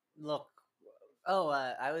look. Oh,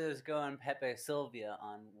 I was going Pepe Sylvia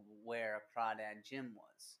on where a Crawdad Jim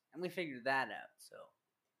was, and we figured that out. So,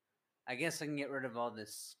 I guess I can get rid of all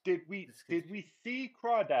this. Did we see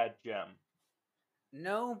Crawdad Jim?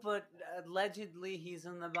 No, but allegedly he's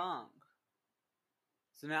in the bong.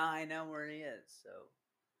 So now I know where he is. So,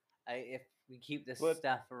 if we keep this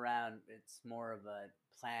stuff around, it's more of a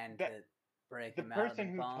plan to break him out of the bong. The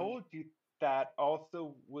person who told you that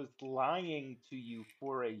also was lying to you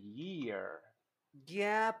for a year.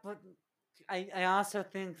 Yeah, but I also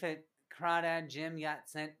think that Crawdad Jim got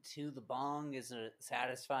sent to the bong is a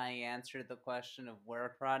satisfying answer to the question of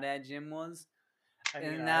where Crawdad Jim was. I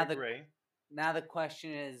mean, I agree. Now the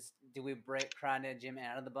question is, do we break Crawdad Jim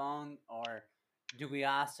out of the bong, or do we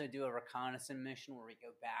also do a reconnaissance mission where we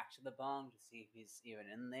go back to the bong to see if he's even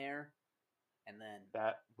in there? And then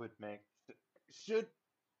that would make so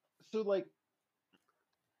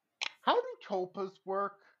how do tulpas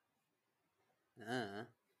work?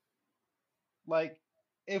 Like,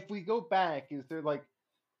 if we go back, is there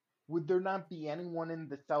would there not be anyone in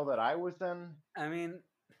the cell that I was in? I mean,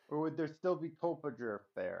 or would there still be Tulpa Jerf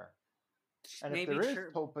there? And if there is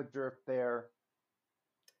Tulpa Jerf there,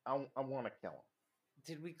 I want to kill him.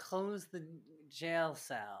 Did we close the jail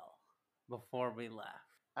cell before we left?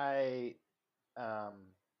 I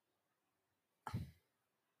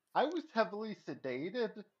was heavily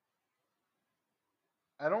sedated.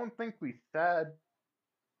 I don't think we said,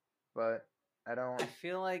 but I don't. I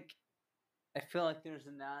feel like there's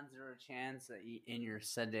a non-zero chance that in your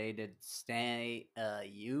sedated stay,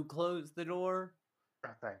 you closed the door.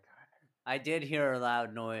 Oh, thank God. I did hear a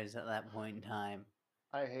loud noise at that point in time.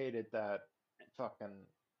 I hated that fucking.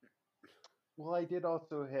 Well, I did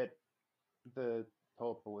also hit the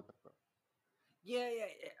tulpa with the foot. Yeah,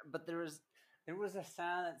 but there was a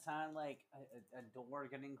sound that sounded like a door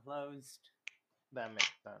getting closed. That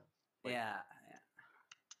makes sense. Yeah.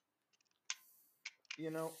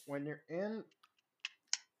 You know, when you're in...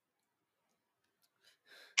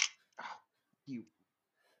 Oh, you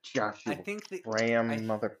Joshua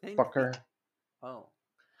motherfucker.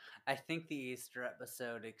 I think the Easter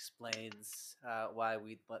episode explains why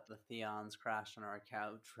we'd let the Theons crash on our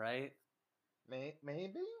couch, right?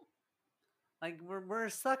 Maybe? Like, we're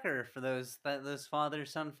a sucker for those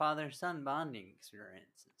father-son bonding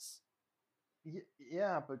experiences.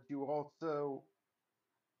 Yeah, but you also...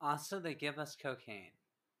 Also, they give us cocaine.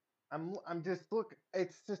 I'm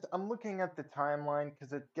looking at the timeline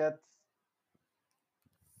because it gets...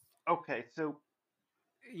 Okay, so...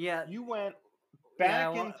 Yeah. You went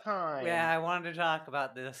back in time. Yeah, I wanted to talk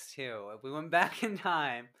about this too. If we went back in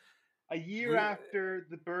time... A year after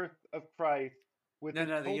the birth of Christ...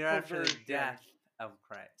 the year after the death of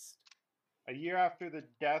Christ. A year after the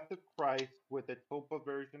death of Christ with a tulpa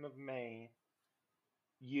version of May,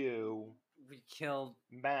 we killed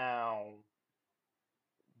Mao.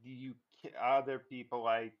 Other people,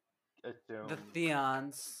 I assume. The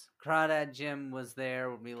Theons Crawdad Jim was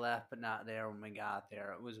there when we left, but not there when we got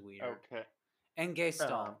there. It was weird. Okay. And Gay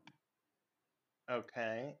Stall.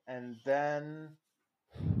 Okay, and then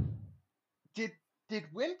did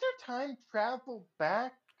Wintertime travel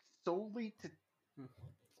back solely to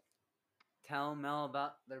Tell Mel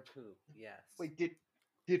about their poop. Yes. Wait,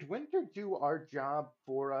 did Winter do our job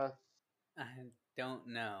for us? I don't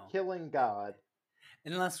know. Killing God.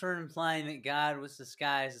 Unless we're implying that God was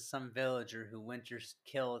disguised as some villager who Winter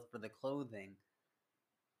killed for the clothing.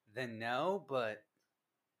 Then no, but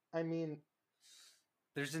I mean,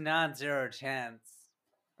 there's a non-zero chance.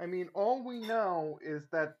 I mean, all we know is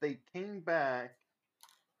that they came back,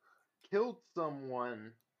 killed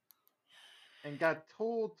someone, and got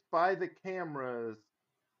told by the cameras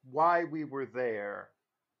why we were there.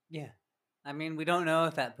 Yeah. I mean, we don't know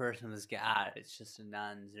if that person was God. It's just a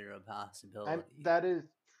non-zero possibility. That is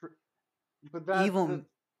true. But that's Evil...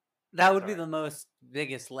 That would be the most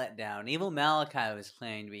biggest letdown. Evil Malachi was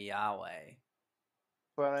claimed to be Yahweh.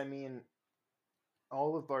 But I mean,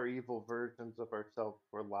 all of our evil versions of ourselves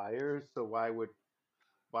were liars, so why would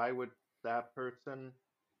that person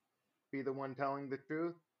be the one telling the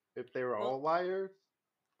truth if they were all liars?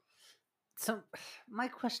 So my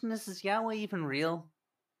question is Yahweh even real?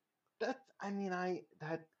 I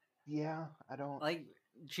don't like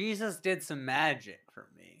Jesus did some magic for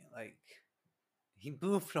me. Like he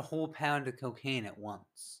boofed a whole pound of cocaine at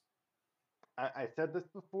once. I said this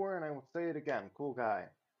before and I will say it again. Cool guy.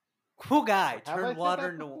 Cool guy. Turned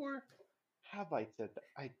water into... Have I said that?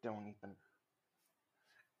 I don't even...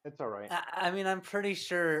 It's alright. I mean, I'm pretty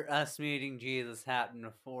sure us meeting Jesus happened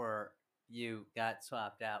before you got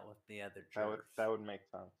swapped out with the other church. That would make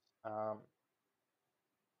sense.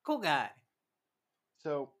 Cool guy.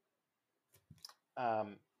 So,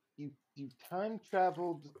 you time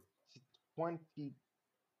traveled to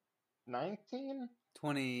 2019?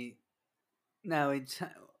 No,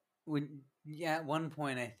 at one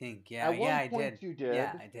point I think. Yeah, at one I point did. You did.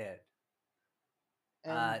 Yeah, I did.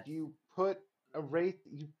 And you put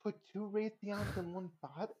two Raytheons in one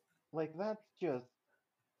bot? Like that's just...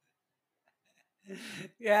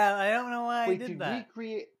 Yeah, I don't know why I did that.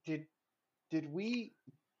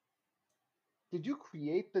 Did you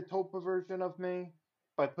create the Tulpa version of me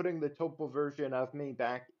by putting the Tulpa version of me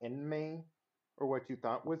back in me? Or what you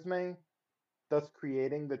thought was me? Thus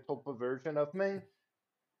creating the Tulpa version of me?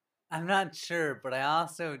 I'm not sure, but I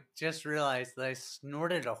also just realized that I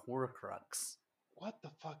snorted a Horcrux. What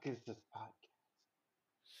the fuck is this podcast?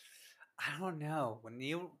 I don't know.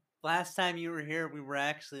 Last time you were here, we were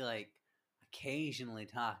actually like occasionally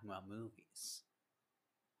talking about movies.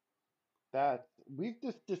 We've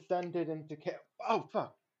just descended into oh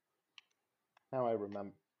fuck. Now I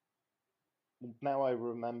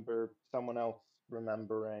remember someone else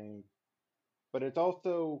remembering, but it's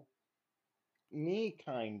also me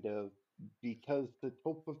kind of, because the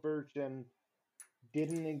Tulpa version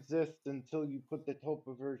didn't exist until you put the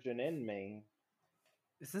Tulpa version in me.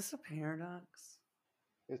 Is this a paradox?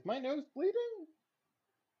 Is my nose bleeding?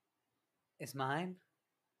 Is mine?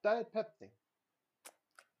 Diet Pepsi.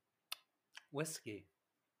 Whiskey.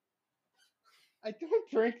 I don't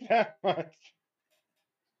drink that much.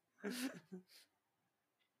 It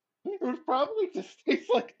would probably just taste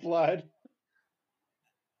like blood.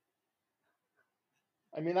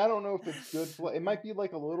 I mean, I don't know if it's good blood. It might be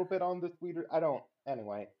like a little bit on the sweeter.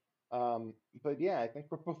 Anyway. But yeah, I think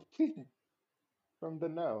we're both bleeding from the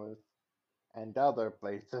nose and other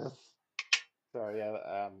places. Sorry.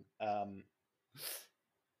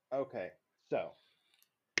 Okay. So,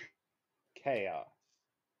 chaos.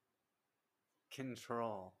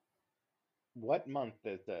 Control. What month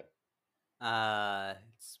is it?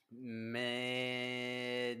 It's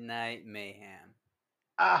Midnight Mayhem.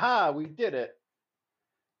 Aha! We did it.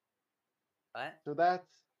 What? So that's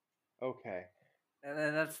okay.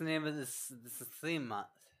 That's the name of this theme month.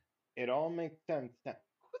 It all makes sense now.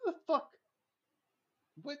 Who the fuck?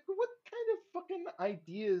 What kind of fucking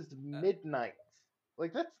idea is midnight?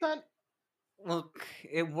 Like that's not. Look,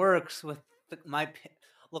 it works with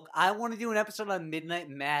Look, I want to do an episode on Midnight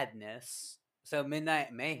Madness, so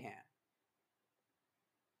Midnight Mayhem.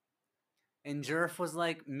 And Jerf was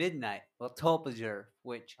like midnight. Well, Tulpa Jerf,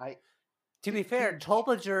 which to be fair,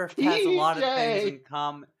 Tulpa Jerf has a lot of things in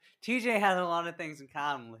common. TJ has a lot of things in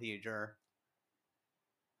common with you, Jerf.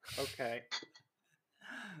 Okay.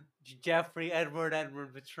 Jeffrey Edward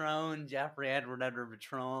Patron,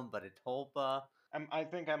 but a Tulpa. I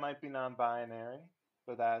think I might be non-binary,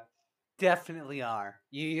 but that's... Definitely are.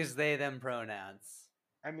 You use they, them pronouns.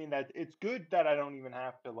 I mean, it's good that I don't even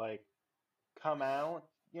have to, like, come out,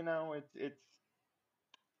 you know? It's...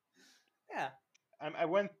 Yeah. I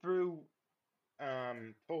went through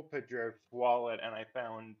Tolpidrov's wallet and I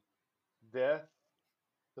found this.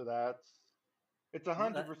 So it's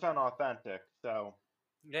 100% authentic. So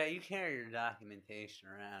Yeah, you carry your documentation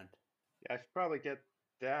around. yeah, I should probably get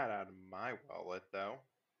that out of my wallet though.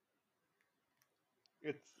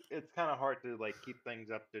 It's kind of hard to like keep things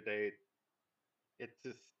up to date. It's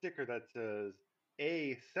a sticker that says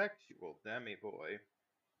asexual demi boy.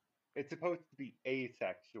 It's supposed to be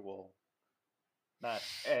asexual, not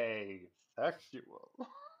asexual.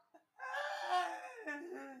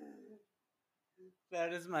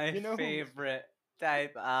 That is my favorite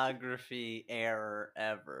typography error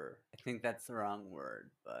ever. I think that's the wrong word,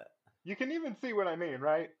 but you can even see what I mean,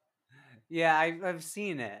 right? Yeah, I've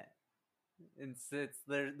seen it.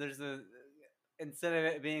 There's a instead of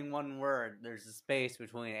it being one word, there's a space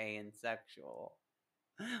between a and sexual,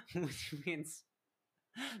 which means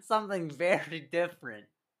something very different.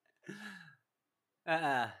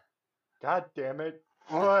 God damn it!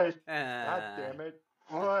 Boy, God damn it!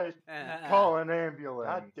 Boy, call an ambulance!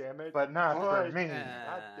 God damn it! But not for me!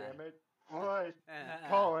 God damn it! Boy,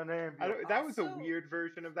 call an ambulance! That was a weird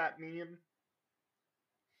version of that meme,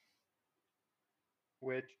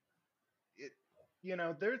 which.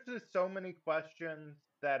 There's just so many questions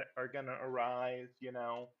that are gonna arise,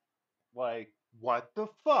 like, what the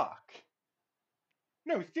fuck?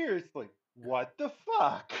 No, seriously, what the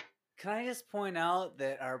fuck? Can I just point out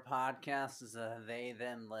that our podcast is a they,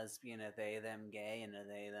 them lesbian, a they, them gay, and a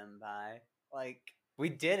they, them bi? Like, we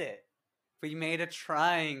did it. We made a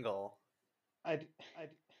triangle.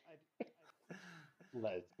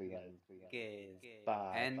 Lesbian, gays,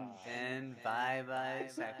 bi, and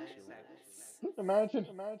bisexuals. Imagine.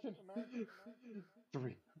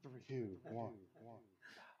 3, 2, 1.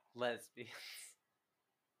 Lesbians.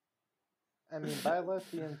 I mean, bi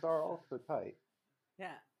lesbians are also tight.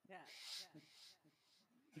 Yeah.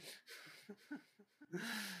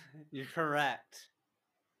 You're correct.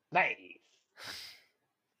 Nice.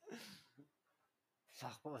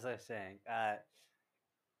 Fuck, what was I saying?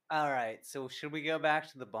 All right, so should we go back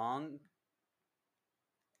to the bong?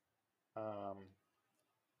 How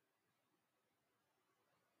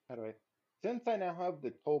do I? Since I now have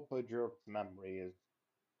the Tolpidrov's memories,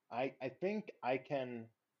 I think I can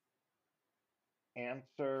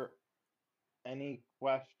answer any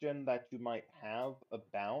question that you might have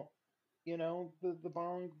about, the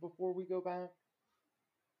bong before we go back.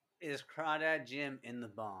 Is Crawdad Jim in the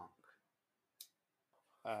bong?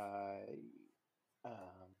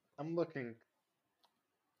 I'm looking.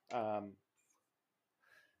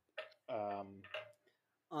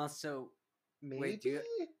 Also, maybe? wait, do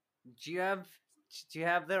you have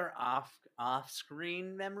their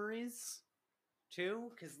off-screen memories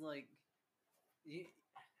too? Because like,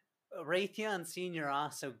 Raytheon Senior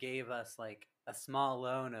also gave us like a small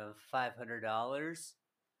loan of $500,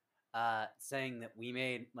 saying that we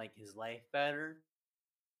made like his life better.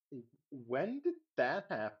 When did that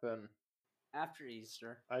happen? After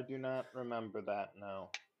Easter. I do not remember that,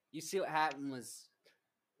 no. You see, what happened was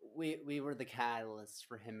we were the catalyst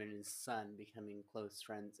for him and his son becoming close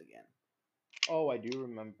friends again. Oh, I do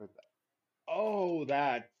remember that. Oh,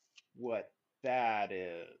 that's what that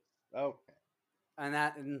is. Okay.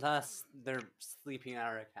 And thus they're sleeping on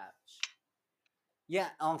our couch. Yeah,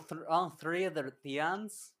 all three of the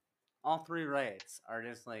Theons, all three Wraiths are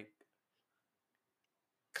just like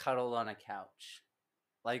cuddled on a couch.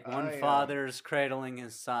 Like one father's cradling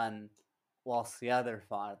his son, whilst the other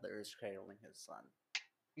father is cradling his son.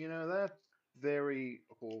 That's very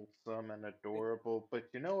wholesome and adorable, but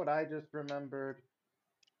you know what I just remembered?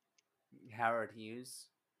 Howard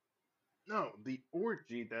Hughes? No, the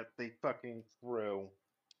orgy that they fucking threw.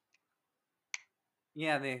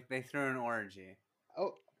 Yeah, they threw an orgy.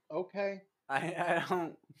 Oh, okay. I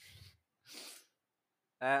don't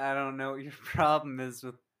know what your problem is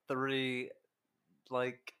with three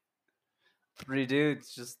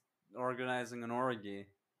dudes just organizing an orgy.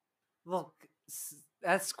 Look,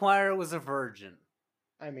 Esquire was a virgin.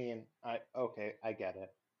 I mean, I get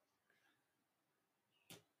it.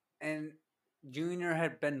 And Junior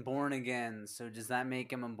had been born again, so does that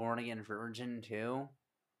make him a born again virgin too?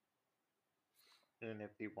 And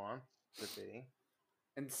if he wants to be.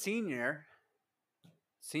 And Senior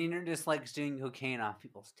just likes doing cocaine off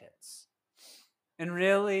people's tits. And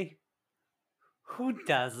really, who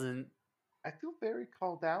doesn't? I feel very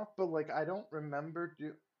called out, but like I don't remember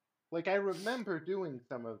I remember doing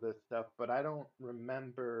some of this stuff, but I don't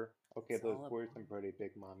remember. Okay, those were some pretty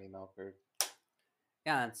big mommy milkers.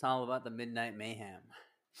 Yeah, it's all about the midnight mayhem.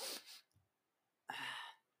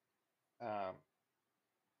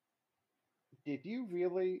 Did you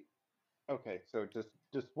really Okay, so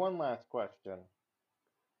just one last question.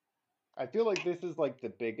 I feel like this is like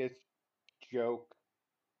the biggest joke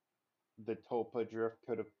the Tulpa Drift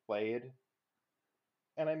could have played.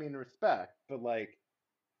 And I mean respect, but like,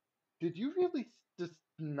 did you really just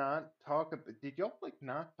not talk about, did y'all like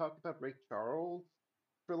not talk about Ray Charles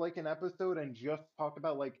for like an episode and just talk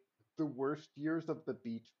about like the worst years of the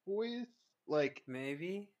Beach Boys? Like,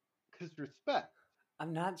 Maybe? cause respect.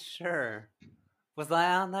 I'm not sure. Was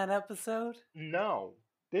I on that episode? No.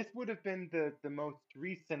 This would have been the most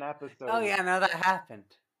recent episode. Oh yeah, no, that happened.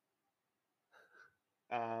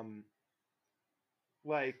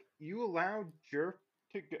 Like, you allowed Jerf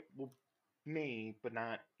to go, well, me, but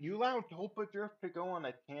not, you allowed Tulpa Jerf to go on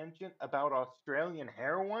a tangent about Australian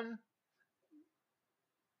heroin?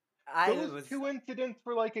 Those two incidents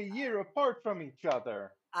were like a year apart from each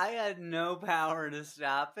other. I had no power to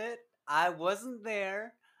stop it. I wasn't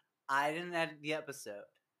there. I didn't edit the episode.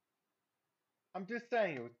 I'm just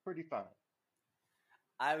saying, it was pretty funny.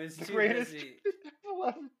 I was the too greatest busy.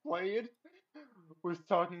 I've ever played was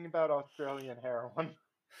talking about Australian heroin.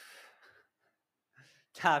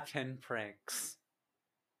 Top 10 pranks.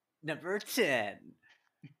 Number 10.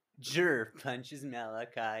 Jerf punches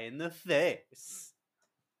Malachi in the face.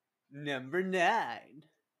 Number 9.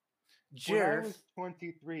 When I Jerf. was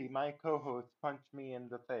 23, my co-host punched me in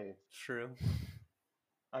the face. True.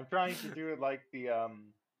 I'm trying to do it like the,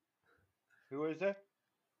 who is it?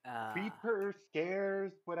 Creeper,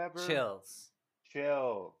 Scares, whatever. Chills.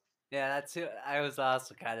 Chills. Yeah, that's who. I was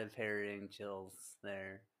also kind of parodying Chills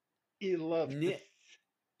there. He loves it.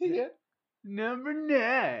 Yeah. Number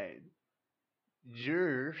 9.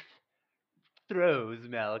 Jerf throws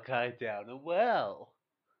Malachi down a well.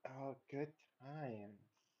 Oh, good times.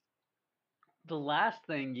 The last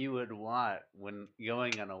thing you would want when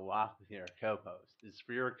going on a walk with your co-host is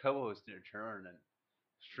for your co-host to turn and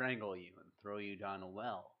strangle you and throw you down a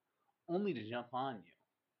well, only to jump on you.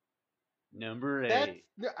 Number 8.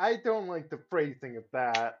 I don't like the phrasing of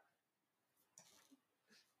that.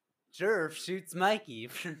 Jerf shoots Mikey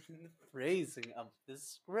for the phrasing of the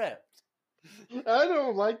script. I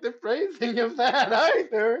don't like the phrasing of that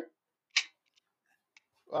either.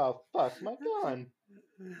 Oh, fuck my gun.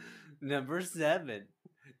 Number 7.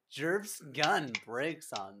 Jerf's gun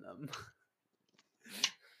breaks on them.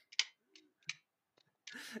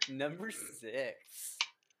 Number 6.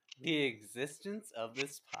 The existence of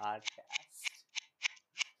this podcast.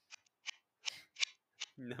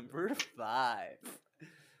 Number 5.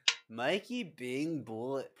 Mikey being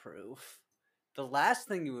bulletproof. The last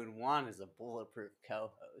thing you would want is a bulletproof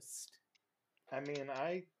co-host. I mean,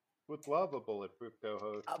 I would love a bulletproof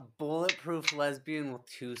co-host. A bulletproof lesbian with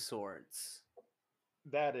 2 swords.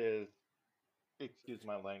 That is, excuse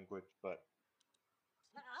my language, but...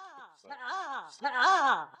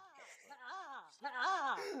 I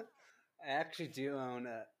actually do own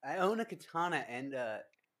I own a katana and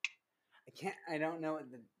I don't know what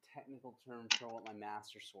the technical term for what my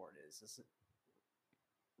master sword is. Is it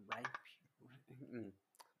right?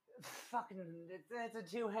 Fucking, it's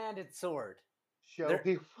a 2-handed sword. Show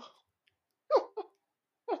people.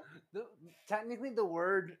 Technically, the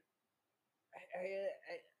word.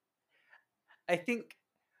 I think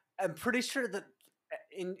I'm pretty sure that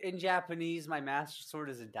in Japanese, my master sword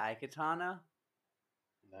is a daikatana.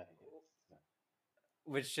 Nice.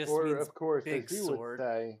 Which just or, means of course, big as you sword, would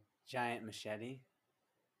say, giant machete.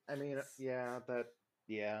 I mean,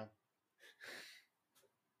 yeah.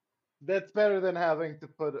 That's better than having to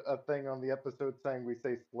put a thing on the episode saying we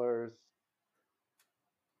say slurs.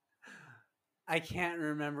 I can't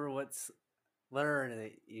remember what slur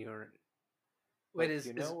that you were. Wait,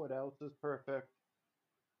 you know what else is perfect?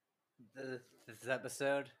 This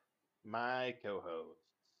episode? My co-hosts.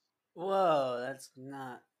 Whoa, that's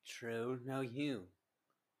not true. No, you.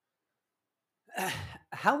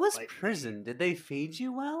 How was prison? Did they feed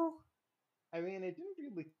you well? I mean, it didn't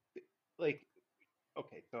really, like,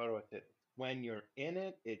 okay, so how do I say it? When you're in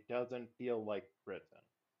it, it doesn't feel like prison.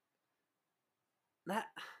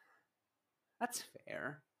 That's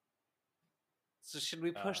fair. So should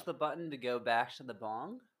we push the button to go back to the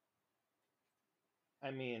bong?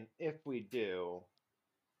 I mean, if we do,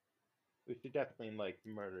 we should definitely, like,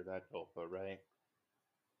 murder that Tulpa, right?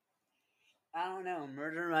 I don't know.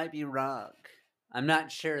 Murder might be wrong. I'm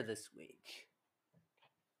not sure this week.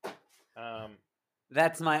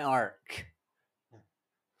 That's my arc.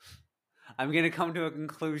 I'm going to come to a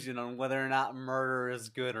conclusion on whether or not murder is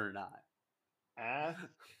good or not. I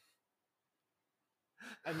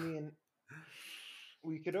mean,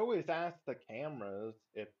 we could always ask the cameras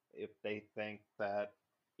if they think that,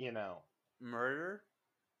 you know. Murder?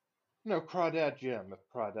 No, Crawdad Jim. If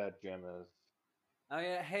Crawdad Jim is. Oh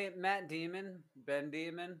yeah, hey Matt Damon, Ben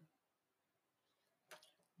Damon,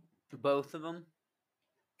 both of them.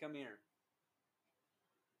 Come here.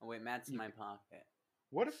 Oh wait, Matt's in my pocket.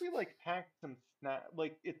 What if we like packed some snack?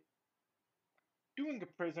 Like it's doing a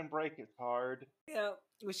prison break is hard. Yeah,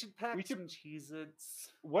 we should pack some Cheez-Its.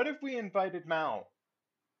 What if we invited Mal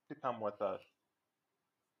to come with us?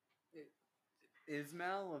 Is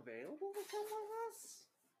Mal available to come with us?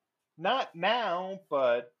 Not now,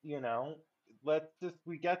 but let's just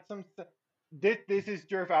we get some. This is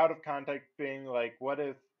Jerv out of context being like, what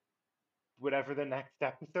if whatever the next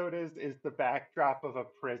episode is the backdrop of a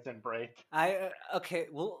prison break? Okay,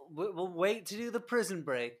 we'll wait to do the prison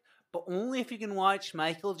break, but only if you can watch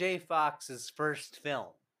Michael J. Fox's first film.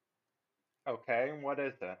 Okay, what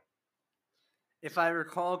is it? If I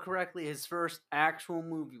recall correctly, his first actual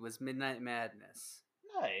movie was Midnight Madness.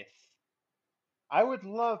 Nice. I would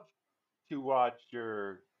love to watch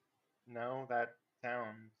your. No, that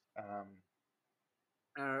sounds.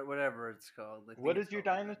 Or whatever it's called. What does your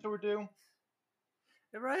dinosaur do?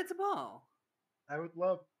 It rides a ball. I would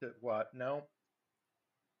love to. What? No.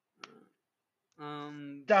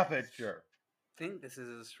 Stop it, Jerv. I think this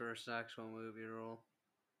is his first actual movie role.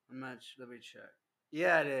 I'm not sure. Let me check.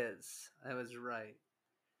 Yeah, it is. I was right.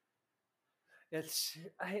 It's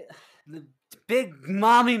the big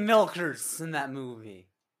mommy milkers in that movie.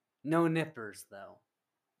 No nippers though.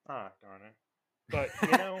 Ah, darn it! But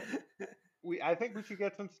I think we should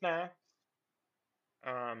get some snacks.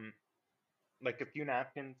 Like a few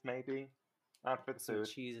napkins, maybe. Not for the some food.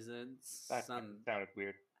 Cheez-Its. That sounded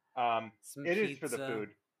weird. Some it pizza. is for the food.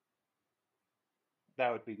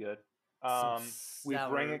 That would be good. We sour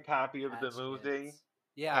bring a copy of the Patch movie. Kids.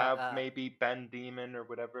 Yeah. Have maybe Ben Demon or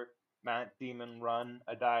whatever, Matt Demon run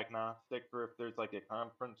a diagnostic for if there's like a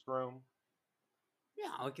conference room.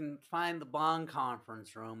 Yeah, we can find the Bond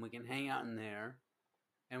conference room. We can hang out in there,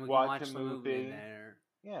 and we can Watch watch a the movie in movie. there.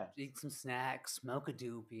 Yeah. Eat some snacks, smoke a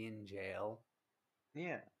doobie in jail.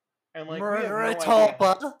 Yeah. And like murder a we have no idea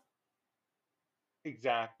tulpa.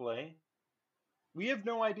 Exactly. We have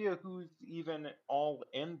no idea who's even all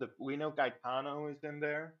in the. We know Gaetano is in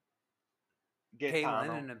there. Gay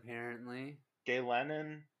Lennon, apparently. Gay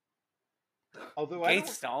Lennon. Although Gay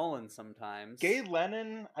Stalin sometimes. Gay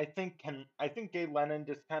Lennon, I think Gay Lennon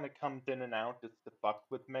just kind of comes in and out just to fuck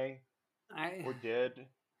with me. Or did.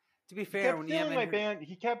 To be fair, when you have my band,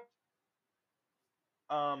 he kept.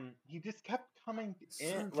 He just kept coming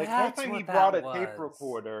in. So like one time he brought a tape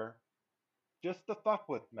recorder, just to fuck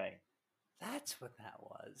with me. That's what that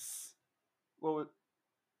was. Well,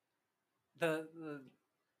 that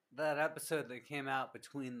episode that came out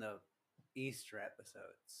between the Easter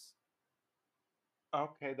episodes.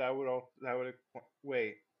 Okay, that would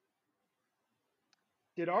wait.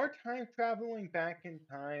 Did our time traveling back in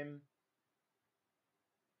time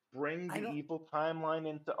bring the evil timeline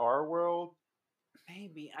into our world?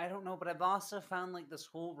 Maybe, I don't know, but I've also found like this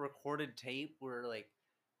whole recorded tape where like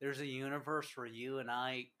there's a universe where you and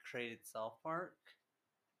I created South Park,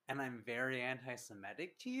 and I'm very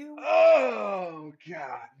anti-Semitic to you. Oh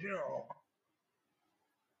God, no!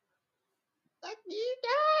 Let me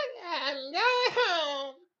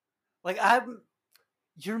go. Like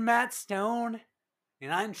you're Matt Stone,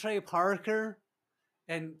 and I'm Trey Parker,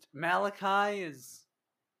 and Malachi is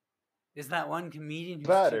that one comedian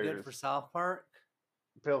who's too good for South Park?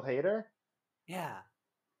 Bill Hader? Yeah.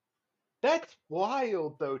 That's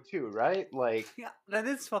wild though too, right? Like yeah, that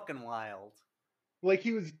is fucking wild. Like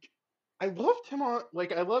I loved him on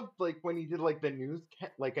I loved when he did like the news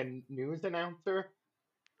like a news announcer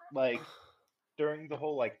like during the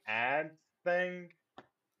whole like ads thing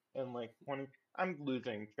and like when I'm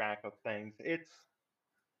losing track of things. It's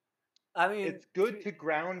good to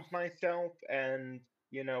ground myself and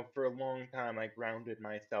for a long time I grounded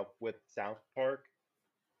myself with South Park.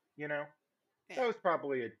 That was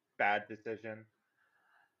probably a bad decision.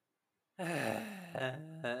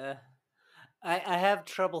 I have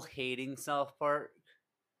trouble hating South Park.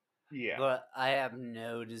 Yeah. But I have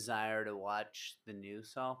no desire to watch the new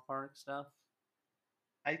South Park stuff.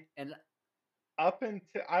 Up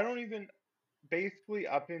until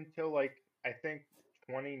like I think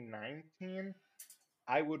 2019,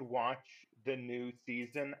 I would watch the new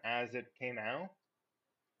season as it came out.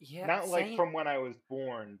 Yeah, not like from when I was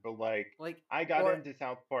born, but like I got into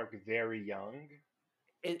South Park very young.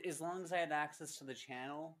 As long as I had access to the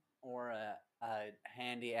channel or a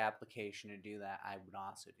handy application to do that, I would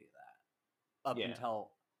also do that. Up until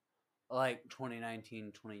like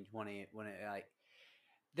 2019, 2020, when it like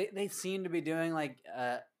they seem to be doing like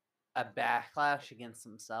a backlash against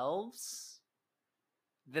themselves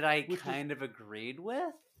that I Which is kind of agreed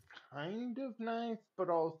with. kind of nice, but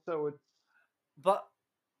also it's But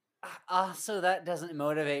also, that doesn't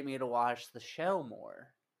motivate me to watch the show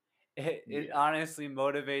more. It Yeah. honestly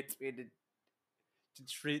motivates me to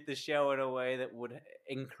treat the show in a way that would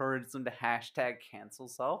encourage them to hashtag cancel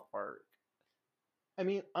South Park. I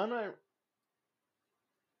mean,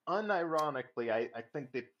 unironically, I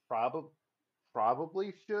think they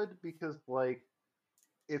probably should, because like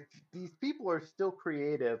if these people are still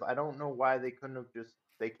creative, I don't know why they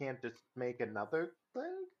can't just make another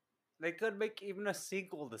thing. They could make even a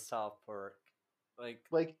sequel to South Park, Like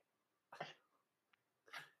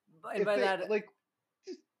and if by they that, like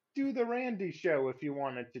just do the Randy show if you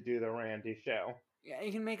wanted to do the Randy show. yeah,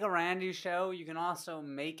 you can make a Randy show. You can also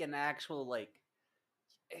make an actual like.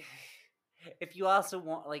 If you also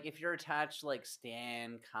want, like, if you're attached to like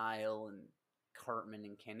Stan, Kyle, and Cartman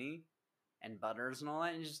and Kenny, and Butters and all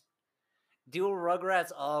that, and just do a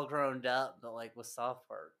Rugrats all grown up, but like with South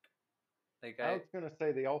Park. Like I was gonna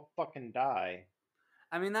say they all fucking die.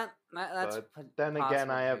 I mean that's. But then again,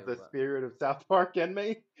 I have the but... spirit of South Park in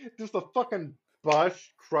me. Just a fucking bus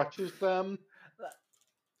crutches them.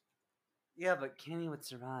 Yeah, but Kenny would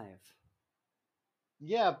survive.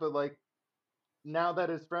 Yeah, but like now that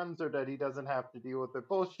his friends are dead, he doesn't have to deal with their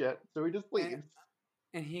bullshit, so he just leaves.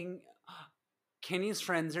 And Kenny's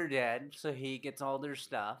friends are dead, so he gets all their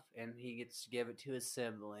stuff, and he gets to give it to his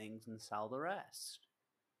siblings and sell the rest.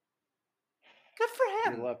 Good for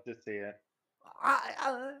him. You love to see it.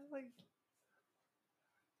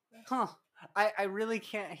 I really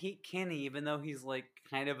can't hate Kenny, even though he's like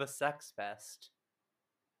kind of a sex pest.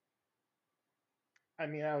 I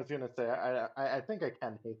mean, I was gonna say I think I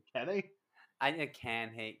can hate Kenny. I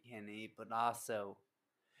can hate Kenny, but also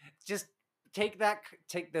just take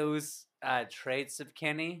those traits of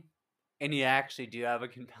Kenny, and you actually do have a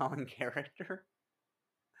compelling character.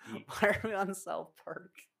 Why are we on South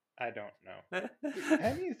Park? I don't know.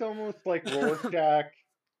 Kenny's almost like Rorschach,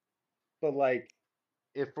 but like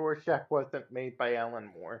if Rorschach wasn't made by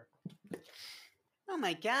Alan Moore. Oh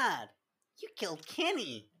my god! You killed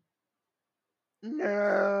Kenny!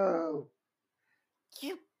 No!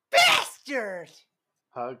 You bastard!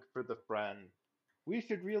 Hug for the friend. We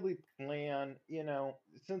should really plan,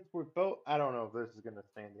 since we're both, I don't know if this is going to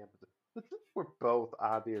stay in the episode, but since we're both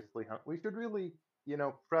obviously hungry, we should really,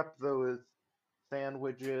 prep those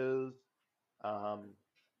sandwiches,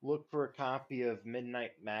 look for a copy of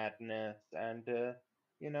Midnight Madness, and,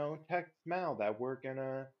 text Mal that we're going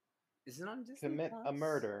to commit a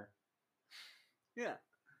murder. Yeah.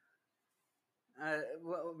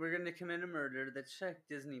 Well, we're going to commit a murder. Let's check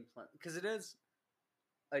Disney Plus, because it is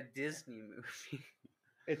a Disney movie.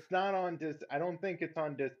 It's not on Disney. I don't think it's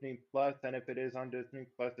on Disney Plus, and if it is on Disney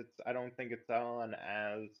Plus, I don't think it's on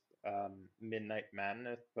as Midnight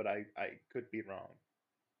Madness, but I could be wrong.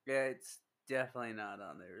 Yeah, it's definitely not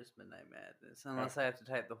on there as Midnight Madness, unless I have to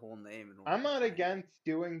type the whole name. I'm not against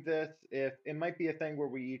doing this. If it might be a thing where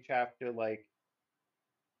we each have to like,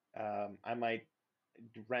 I might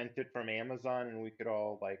rent it from Amazon, and we could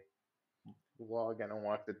all like log in and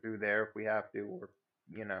watch it through there if we have to, or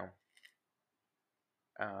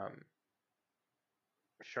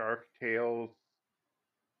Shark Tales.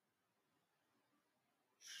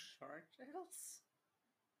 Shark Tales?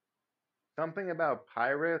 Something about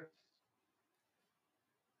pirates.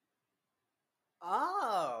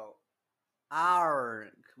 Oh. Arg.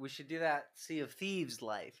 We should do that Sea of Thieves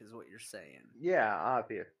life, is what you're saying. Yeah,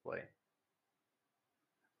 obviously.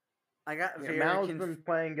 I got very Mal's been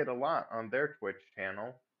playing it a lot on their Twitch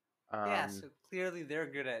channel. Yeah, so clearly they're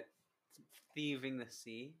good at thieving the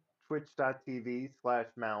sea.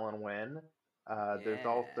 Twitch.tv/Mal and Win. There's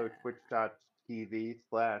also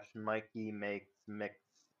Twitch.tv/Mikey Makes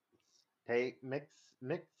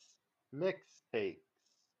Mixtakes.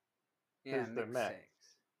 Yeah,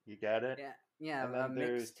 mix. You get it? Yeah. A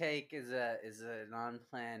mixtake is an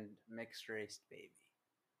unplanned mixed race baby.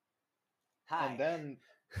 Hi. And then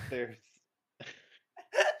there's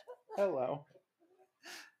hello.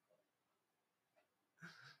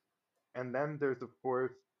 And then there's of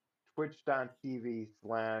course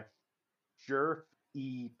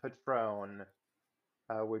Twitch.tv/JerfEPatron,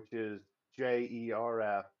 which is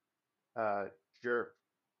JERF, Jerf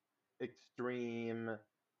Extreme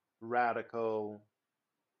Radical.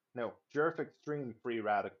 No, Jerf Extreme Free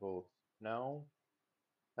Radicals. No,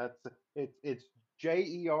 it's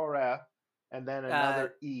JERF and then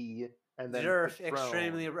another E and then Jerf Patron.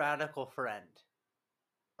 Extremely Radical Friend.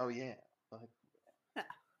 Oh yeah.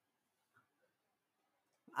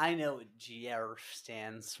 I know what GRF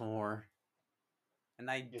stands for. And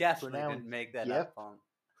I definitely didn't make that up on.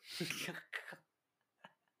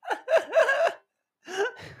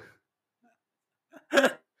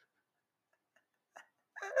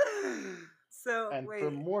 So And wait,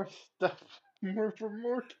 for more stuff, for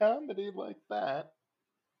more comedy like that,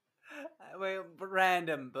 wait,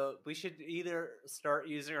 random, but we should either start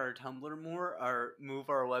using our Tumblr more or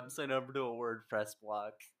move our website over to a WordPress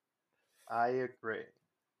block. I agree.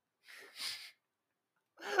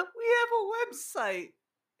 We have a website.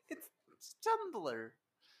 It's Tumblr.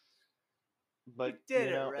 But did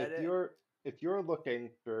you it, know, Reddit. if you're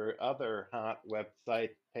looking for other hot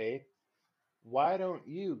website takes, why don't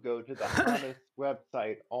you go to the hottest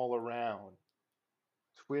website all around,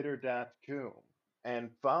 twitter.com,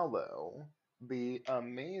 and follow the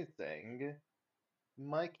amazing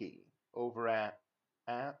Mikey over at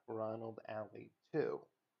Ronald Alley 2.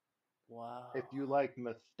 Wow. If you like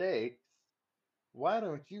mistakes, why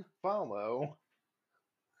don't you follow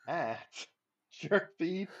at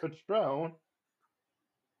Jerky Patron?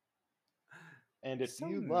 And if so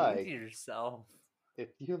you mean like, to yourself.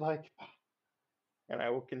 and I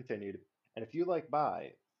will continue to, and if you like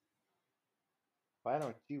buys, why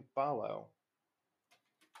don't you follow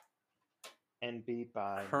NB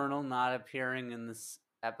by Colonel not appearing in this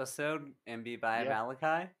episode, MB by Yep.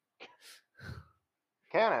 Malachi.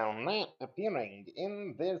 Colonel not appearing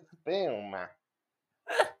in this film.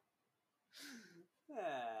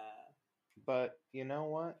 But you know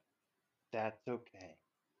what? That's okay.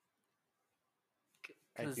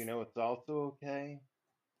 And you know it's also okay?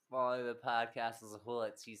 Follow the podcast as a whole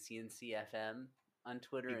at CCNCFM on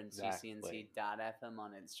Twitter Exactly. and CCNC.fm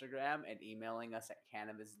on Instagram, and emailing us at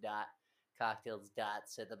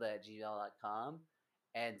cannabis.cocktails.sithaba@gmail.com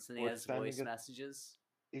and sending us voice messages.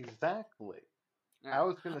 Exactly. Yeah. I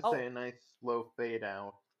was going to say a nice slow fade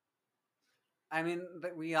out. I mean,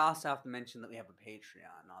 but we also have to mention that we have a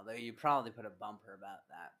Patreon, although you probably put a bumper about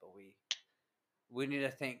that, but we need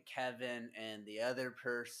to thank Kevin and the other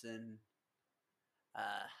person.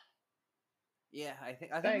 Yeah, I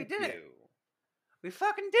think we did it. We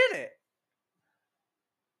fucking did it.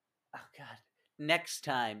 Oh god. Next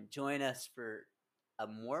time, join us for a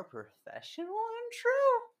more professional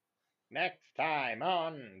intro. Next time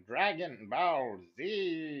on Dragon Ball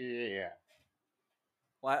Z.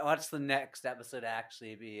 Watch the next episode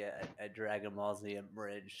actually be a Dragon Ball Z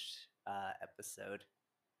abridged episode.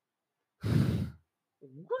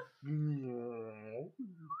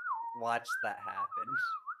 Watch that happen.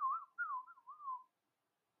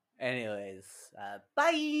 Anyways,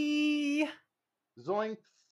 bye! Zoinks!